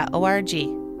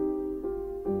 loe.org.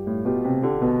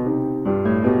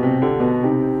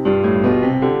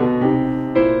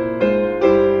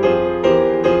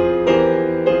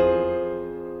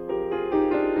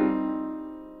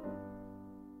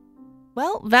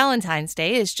 Well, Valentine's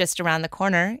Day is just around the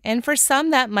corner, and for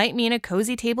some that might mean a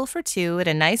cozy table for two at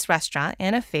a nice restaurant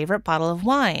and a favorite bottle of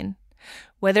wine.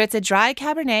 Whether it's a dry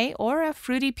Cabernet or a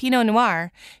fruity Pinot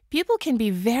Noir, people can be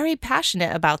very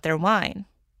passionate about their wine.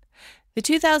 The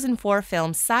 2004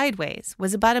 film Sideways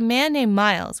was about a man named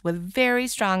Miles with very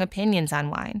strong opinions on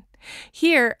wine.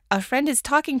 Here, a friend is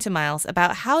talking to Miles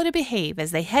about how to behave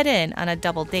as they head in on a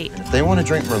double date. If they want to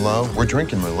drink Merlot, we're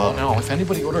drinking Merlot. No, if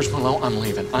anybody orders Merlot, I'm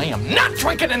leaving. I am not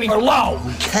drinking any Merlot!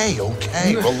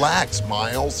 Okay, relax,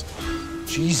 Miles.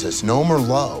 Jesus, no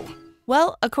Merlot.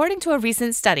 Well, according to a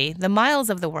recent study, the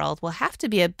Miles of the world will have to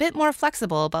be a bit more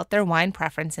flexible about their wine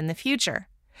preference in the future.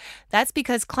 That's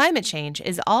because climate change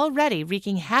is already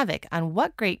wreaking havoc on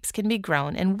what grapes can be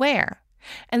grown and where.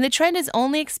 And the trend is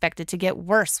only expected to get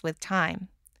worse with time.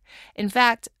 In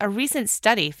fact, a recent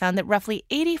study found that roughly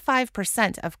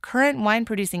 85% of current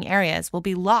wine-producing areas will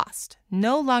be lost,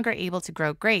 no longer able to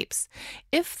grow grapes,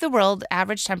 if the world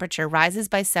average temperature rises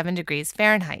by 7 degrees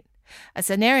Fahrenheit, a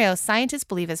scenario scientists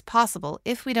believe is possible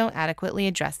if we don't adequately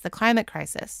address the climate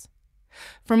crisis.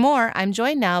 For more, I'm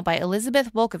joined now by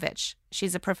Elizabeth Wolkovich.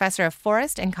 She's a professor of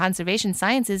forest and conservation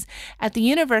sciences at the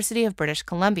University of British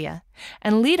Columbia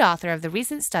and lead author of the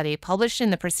recent study published in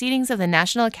the Proceedings of the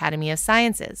National Academy of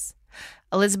Sciences.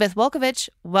 Elizabeth Wolkovich,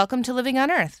 welcome to Living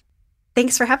on Earth.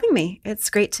 Thanks for having me. It's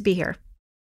great to be here.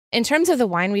 In terms of the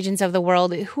wine regions of the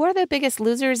world, who are the biggest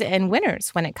losers and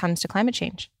winners when it comes to climate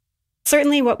change?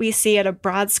 Certainly what we see at a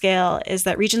broad scale is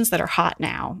that regions that are hot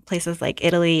now, places like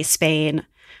Italy, Spain,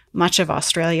 much of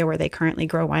Australia where they currently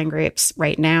grow wine grapes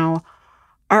right now,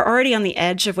 are already on the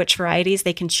edge of which varieties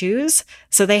they can choose.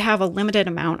 So they have a limited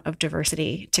amount of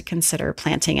diversity to consider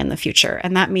planting in the future.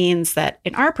 And that means that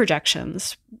in our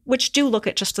projections, which do look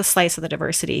at just a slice of the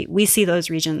diversity, we see those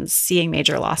regions seeing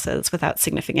major losses without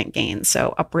significant gains.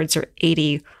 So upwards of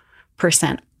 80%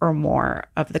 or more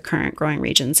of the current growing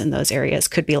regions in those areas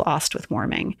could be lost with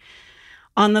warming.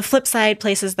 On the flip side,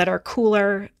 places that are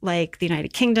cooler, like the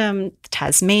United Kingdom,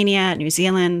 Tasmania, New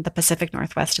Zealand, the Pacific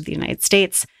Northwest of the United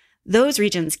States, those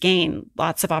regions gain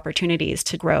lots of opportunities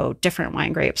to grow different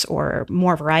wine grapes or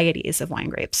more varieties of wine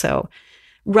grapes. So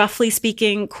roughly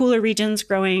speaking, cooler regions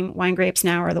growing wine grapes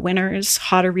now are the winners,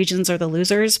 hotter regions are the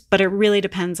losers, but it really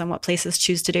depends on what places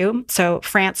choose to do. So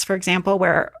France, for example,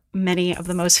 where many of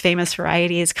the most famous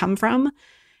varieties come from,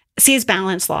 sees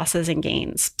balanced losses and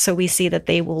gains. So we see that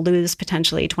they will lose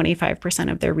potentially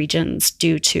 25% of their regions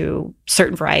due to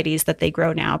certain varieties that they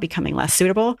grow now becoming less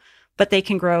suitable, but they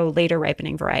can grow later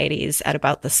ripening varieties at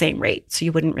about the same rate. So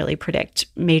you wouldn't really predict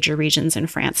major regions in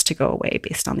France to go away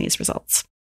based on these results.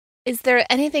 Is there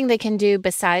anything they can do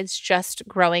besides just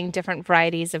growing different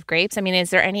varieties of grapes? I mean, is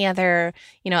there any other,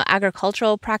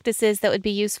 agricultural practices that would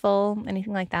be useful?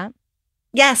 Anything like that?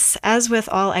 Yes, as with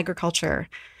all agriculture,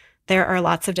 there are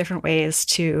lots of different ways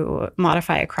to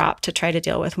modify a crop to try to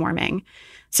deal with warming.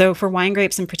 So for wine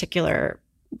grapes in particular,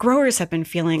 growers have been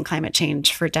feeling climate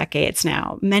change for decades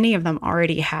now. Many of them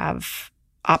already have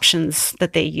options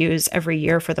that they use every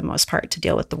year for the most part to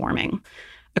deal with the warming.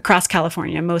 Across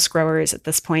California, most growers at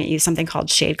this point use something called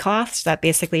shade cloths that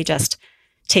basically just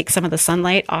take some of the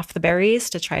sunlight off the berries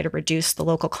to try to reduce the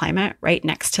local climate right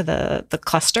next to the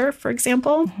cluster, for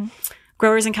example. Mm-hmm.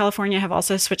 Growers in California have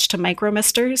also switched to micro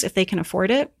misters if they can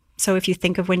afford it. So if you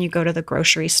think of when you go to the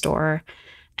grocery store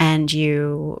and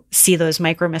you see those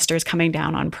micro misters coming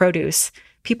down on produce,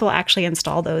 people actually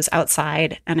install those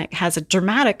outside, and it has a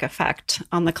dramatic effect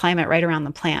on the climate right around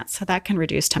the plant. So that can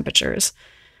reduce temperatures.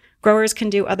 Growers can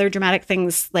do other dramatic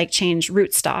things like change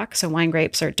rootstock. So wine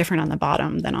grapes are different on the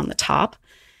bottom than on the top.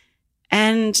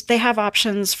 And they have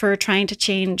options for trying to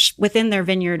change within their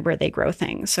vineyard where they grow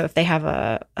things. So if they have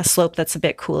a slope that's a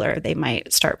bit cooler, they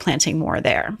might start planting more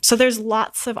there. So there's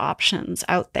lots of options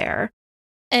out there.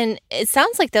 And it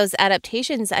sounds like those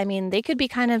adaptations, I mean, they could be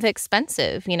kind of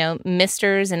expensive,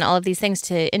 misters and all of these things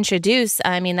to introduce.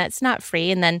 I mean, that's not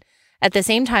free. And then at the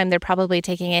same time, they're probably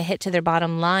taking a hit to their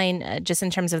bottom line just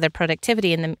in terms of their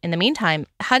productivity in the meantime.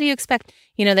 How do you expect,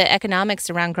 the economics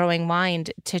around growing wine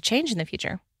to change in the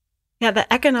future? Yeah,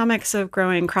 the economics of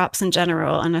growing crops in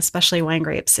general, and especially wine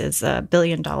grapes, is a $1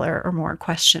 billion or more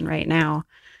question right now.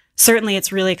 Certainly,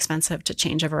 it's really expensive to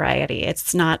change a variety.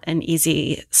 It's not an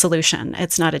easy solution.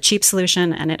 It's not a cheap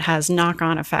solution, and it has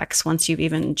knock-on effects. Once you've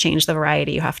even changed the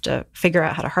variety, you have to figure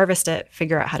out how to harvest it,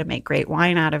 figure out how to make great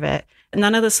wine out of it.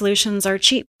 None of the solutions are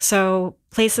cheap. So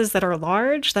places that are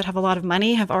large, that have a lot of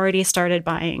money, have already started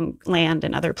buying land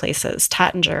in other places.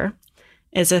 Taittinger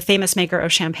is a famous maker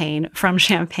of champagne from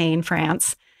Champagne,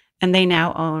 France. And they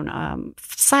now own a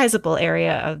sizable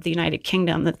area of the United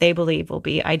Kingdom that they believe will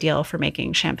be ideal for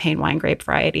making champagne wine grape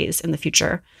varieties in the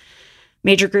future.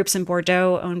 Major groups in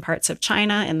Bordeaux own parts of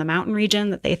China in the mountain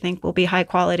region that they think will be high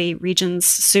quality regions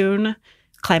soon,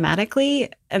 climatically.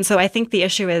 And so I think the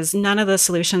issue is none of the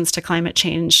solutions to climate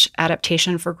change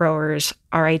adaptation for growers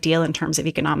are ideal in terms of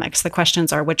economics. The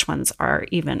questions are which ones are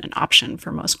even an option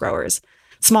for most growers.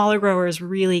 Smaller growers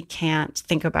really can't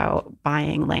think about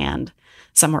buying land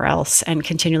somewhere else and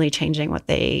continually changing what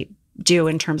they do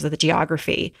in terms of the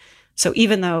geography. So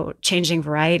even though changing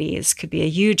varieties could be a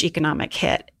huge economic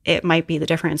hit, it might be the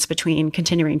difference between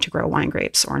continuing to grow wine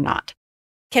grapes or not.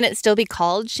 Can it still be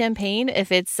called champagne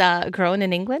if it's grown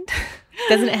in England?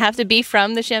 Doesn't it have to be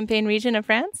from the Champagne region of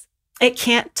France? It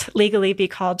can't legally be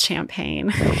called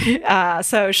champagne.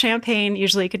 So champagne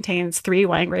usually contains 3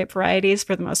 wine grape varieties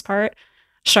for the most part: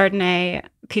 Chardonnay,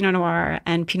 Pinot Noir,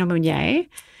 and Pinot Meunier.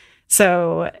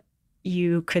 So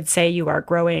you could say you are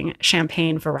growing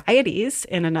champagne varieties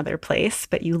in another place,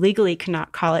 but you legally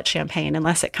cannot call it champagne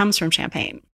unless it comes from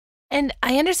Champagne. And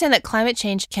I understand that climate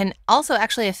change can also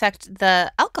actually affect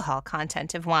the alcohol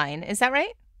content of wine. Is that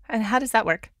right? And how does that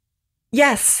work?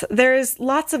 Yes, there's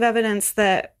lots of evidence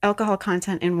that alcohol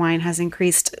content in wine has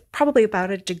increased probably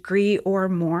about a degree or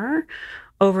more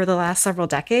over the last several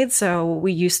decades. So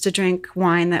we used to drink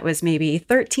wine that was maybe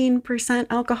 13%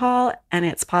 alcohol, and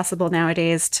it's possible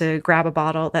nowadays to grab a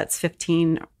bottle that's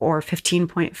 15 or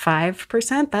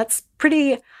 15.5%. That's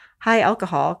pretty high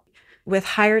alcohol. With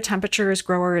higher temperatures,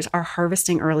 growers are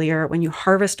harvesting earlier. When you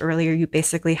harvest earlier, you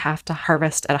basically have to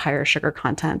harvest at a higher sugar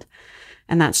content.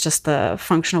 And that's just the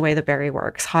functional way the berry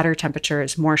works. Hotter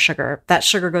temperatures, more sugar. That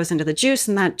sugar goes into the juice,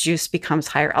 and that juice becomes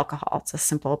higher alcohol. It's a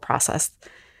simple process.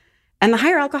 And the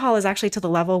higher alcohol is actually to the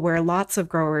level where lots of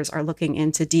growers are looking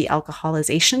into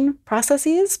de-alcoholization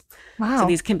processes. Wow. So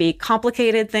these can be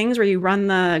complicated things where you run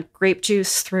the grape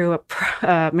juice through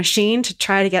a machine to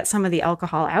try to get some of the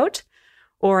alcohol out.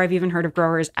 Or I've even heard of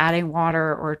growers adding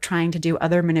water or trying to do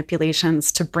other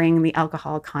manipulations to bring the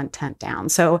alcohol content down.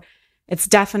 So it's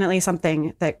definitely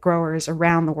something that growers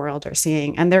around the world are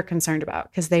seeing and they're concerned about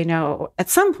because they know at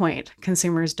some point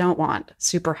consumers don't want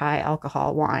super high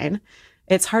alcohol wine.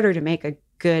 It's harder to make a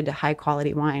good high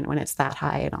quality wine when it's that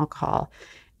high in alcohol.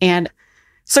 And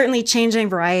certainly changing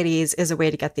varieties is a way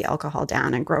to get the alcohol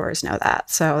down, and growers know that.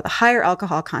 So the higher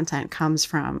alcohol content comes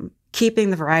from keeping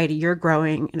the variety you're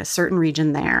growing in a certain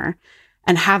region there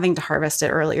and having to harvest it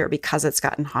earlier because it's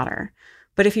gotten hotter.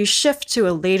 But if you shift to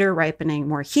a later ripening,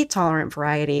 more heat tolerant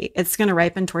variety, it's going to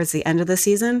ripen towards the end of the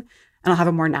season and it'll have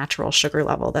a more natural sugar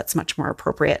level that's much more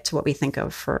appropriate to what we think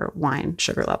of for wine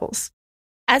sugar levels.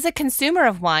 As a consumer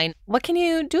of wine, what can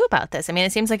you do about this? I mean,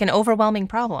 it seems like an overwhelming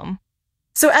problem.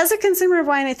 So as a consumer of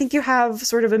wine, I think you have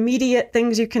sort of immediate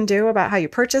things you can do about how you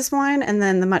purchase wine, and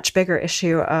then the much bigger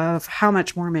issue of how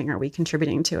much warming are we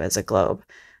contributing to as a globe.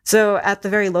 So at the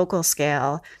very local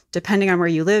scale, depending on where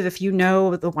you live, if you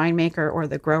know the winemaker or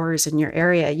the growers in your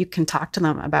area, you can talk to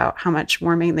them about how much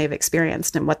warming they've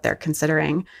experienced and what they're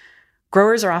considering.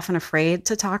 Growers are often afraid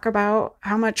to talk about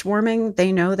how much warming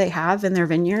they know they have in their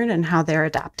vineyard and how they're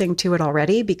adapting to it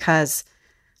already, because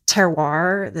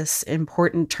terroir, this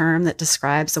important term that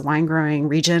describes the wine growing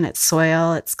region, its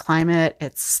soil, its climate,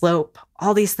 its slope,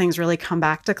 all these things really come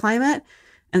back to climate.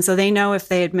 And so they know if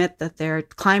they admit that their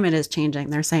climate is changing,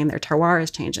 they're saying their terroir is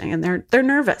changing, and they're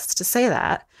nervous to say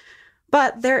that.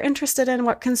 But they're interested in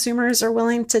what consumers are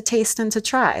willing to taste and to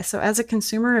try. So as a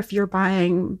consumer, if you're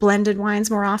buying blended wines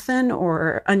more often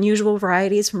or unusual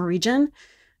varieties from a region,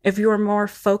 if you're more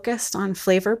focused on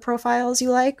flavor profiles you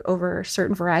like over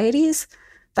certain varieties,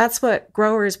 that's what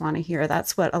growers want to hear.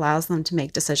 That's what allows them to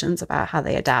make decisions about how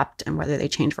they adapt and whether they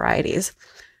change varieties.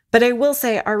 But I will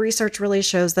say our research really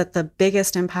shows that the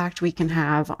biggest impact we can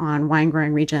have on wine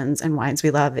growing regions and wines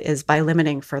we love is by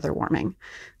limiting further warming.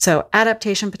 So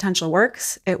adaptation potential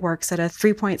works. It works at a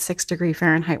 3.6 degree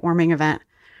Fahrenheit warming event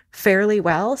fairly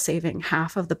well, saving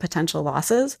half of the potential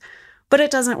losses, but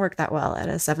it doesn't work that well at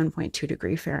a 7.2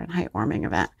 degree Fahrenheit warming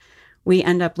event. We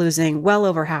end up losing well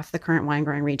over half the current wine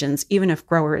growing regions, even if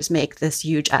growers make this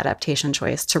huge adaptation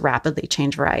choice to rapidly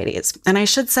change varieties. And I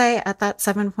should say at that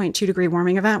 7.2 degree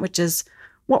warming event, which is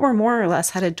what we're more or less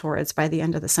headed towards by the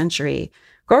end of the century,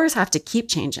 growers have to keep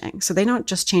changing. So they don't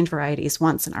just change varieties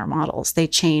once in our models. They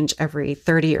change every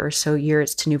 30 or so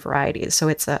years to new varieties. So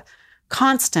it's a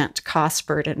constant cost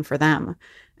burden for them.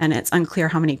 And it's unclear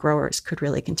how many growers could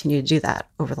really continue to do that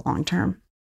over the long term.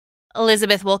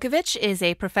 Elizabeth Wolkovich is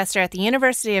a professor at the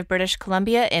University of British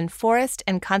Columbia in Forest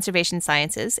and Conservation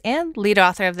Sciences and lead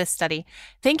author of this study.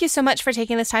 Thank you so much for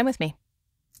taking this time with me.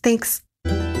 Thanks.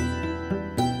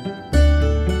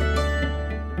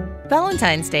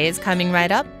 Valentine's Day is coming right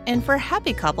up, and for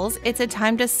happy couples, it's a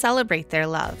time to celebrate their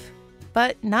love.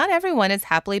 But not everyone is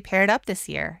happily paired up this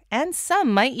year, and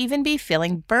some might even be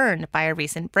feeling burned by a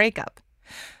recent breakup.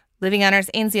 Living on Earth's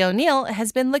Ainsley O'Neill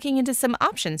has been looking into some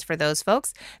options for those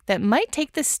folks that might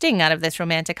take the sting out of this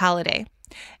romantic holiday.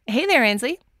 Hey there,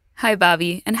 Ainsley. Hi,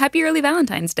 Bobby, and happy early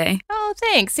Valentine's Day. Oh,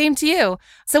 thanks. Same to you.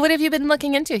 So what have you been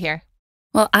looking into here?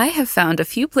 Well, I have found a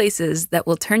few places that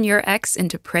will turn your ex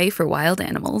into prey for wild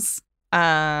animals.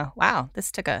 Wow,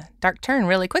 this took a dark turn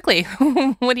really quickly.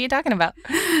 What are you talking about?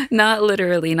 Not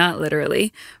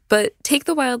literally. But take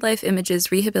the Wildlife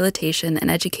Images Rehabilitation and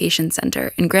Education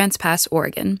Center in Grants Pass,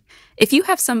 Oregon. If you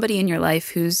have somebody in your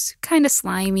life who's kind of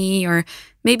slimy or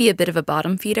maybe a bit of a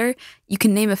bottom feeder, you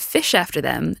can name a fish after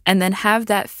them and then have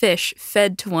that fish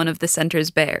fed to one of the center's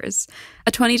bears.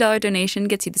 A $20 donation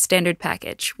gets you the standard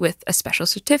package with a special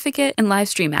certificate and live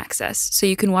stream access so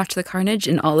you can watch the carnage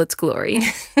in all its glory.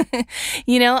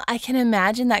 You know, I can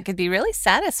imagine that could be really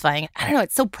satisfying. I don't know,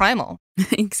 it's so primal.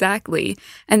 Exactly.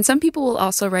 And some people will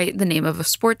also write the name of a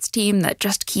sports team that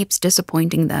just keeps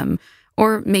disappointing them,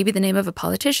 or maybe the name of a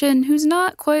politician who's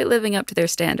not quite living up to their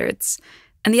standards.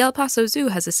 And the El Paso Zoo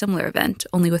has a similar event,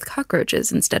 only with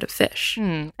cockroaches instead of fish.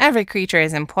 Every creature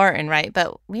is important, right?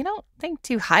 But we don't think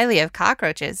too highly of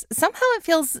cockroaches. Somehow it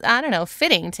feels,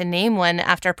 fitting to name one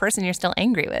after a person you're still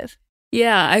angry with.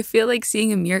 Yeah, I feel like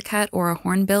seeing a meerkat or a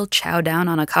hornbill chow down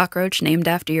on a cockroach named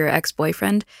after your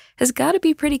ex-boyfriend has got to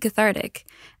be pretty cathartic.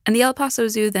 And the El Paso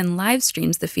Zoo then live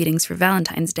streams the feedings for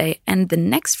Valentine's Day and the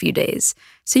next few days,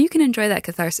 so you can enjoy that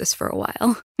catharsis for a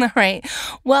while. All right.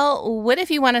 Well, what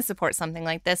if you want to support something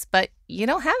like this, but you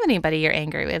don't have anybody you're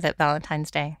angry with at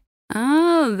Valentine's Day?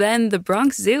 Oh, then the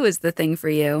Bronx Zoo is the thing for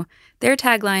you. Their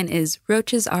tagline is,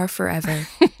 "Roaches are forever."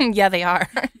 Yeah, they are.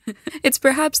 It's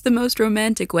perhaps the most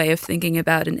romantic way of thinking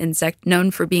about an insect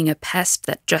known for being a pest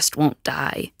that just won't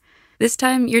die. This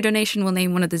time, your donation will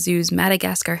name one of the zoo's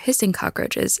Madagascar hissing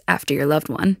cockroaches after your loved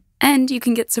one. And you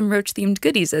can get some roach-themed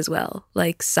goodies as well,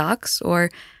 like socks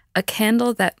or a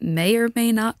candle that may or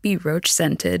may not be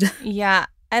roach-scented. Yeah,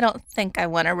 I don't think I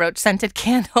want a roach-scented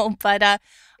candle, but,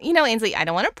 Ainsley, I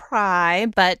don't want to pry,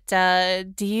 but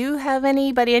do you have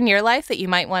anybody in your life that you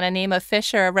might want to name a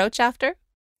fish or a roach after?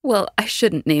 Well, I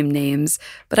shouldn't name names,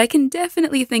 but I can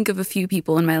definitely think of a few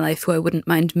people in my life who I wouldn't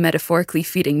mind metaphorically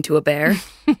feeding to a bear.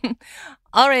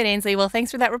 All right, Ainsley. Well,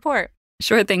 thanks for that report.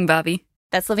 Sure thing, Bobby.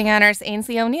 That's Living on Earth's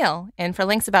Ainsley O'Neill. And for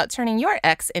links about turning your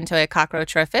ex into a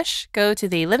cockroach or a fish, go to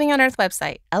the Living on Earth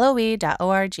website,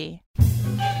 loe.org.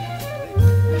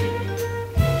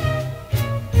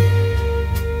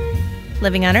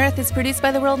 Living on Earth is produced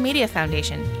by the World Media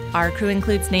Foundation. Our crew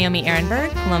includes Naomi Ehrenberg,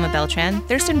 Paloma Beltran,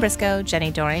 Thurston Briscoe, Jenny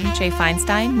Doring, Jay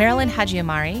Feinstein, Marilyn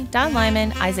Hajiamari, Don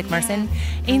Lyman, Isaac Merson,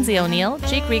 Ainsley O'Neill,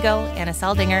 Jake Rigo, Anna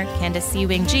Saldinger, Candace C.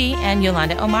 Wing G, and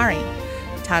Yolanda Omari.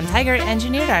 Tom Tiger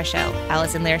engineered our show.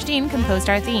 Allison Lairstein composed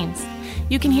our themes.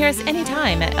 You can hear us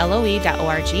anytime at loe.org,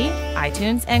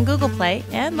 iTunes, and Google Play,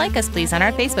 and like us please on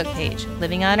our Facebook page,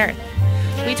 Living on Earth.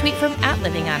 We tweet from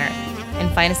 @LivingOnEarth. And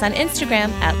find us on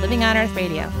Instagram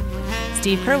 @LivingOnEarthRadio.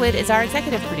 Steve Curwood is our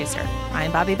executive producer.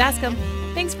 I'm Bobby Bascom.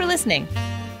 Thanks for listening.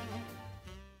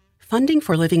 Funding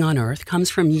for Living on Earth comes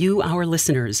from you, our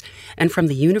listeners, and from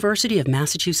the University of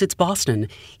Massachusetts Boston,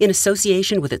 in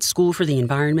association with its School for the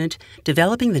Environment,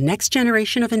 developing the next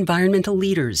generation of environmental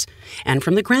leaders, and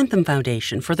from the Grantham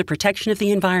Foundation for the Protection of the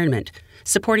Environment,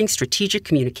 supporting strategic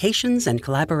communications and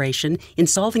collaboration in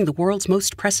solving the world's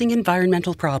most pressing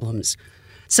environmental problems.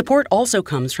 Support also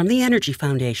comes from the Energy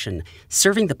Foundation,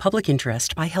 serving the public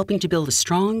interest by helping to build a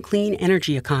strong, clean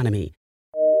energy economy.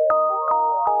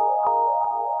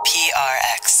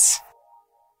 PRX.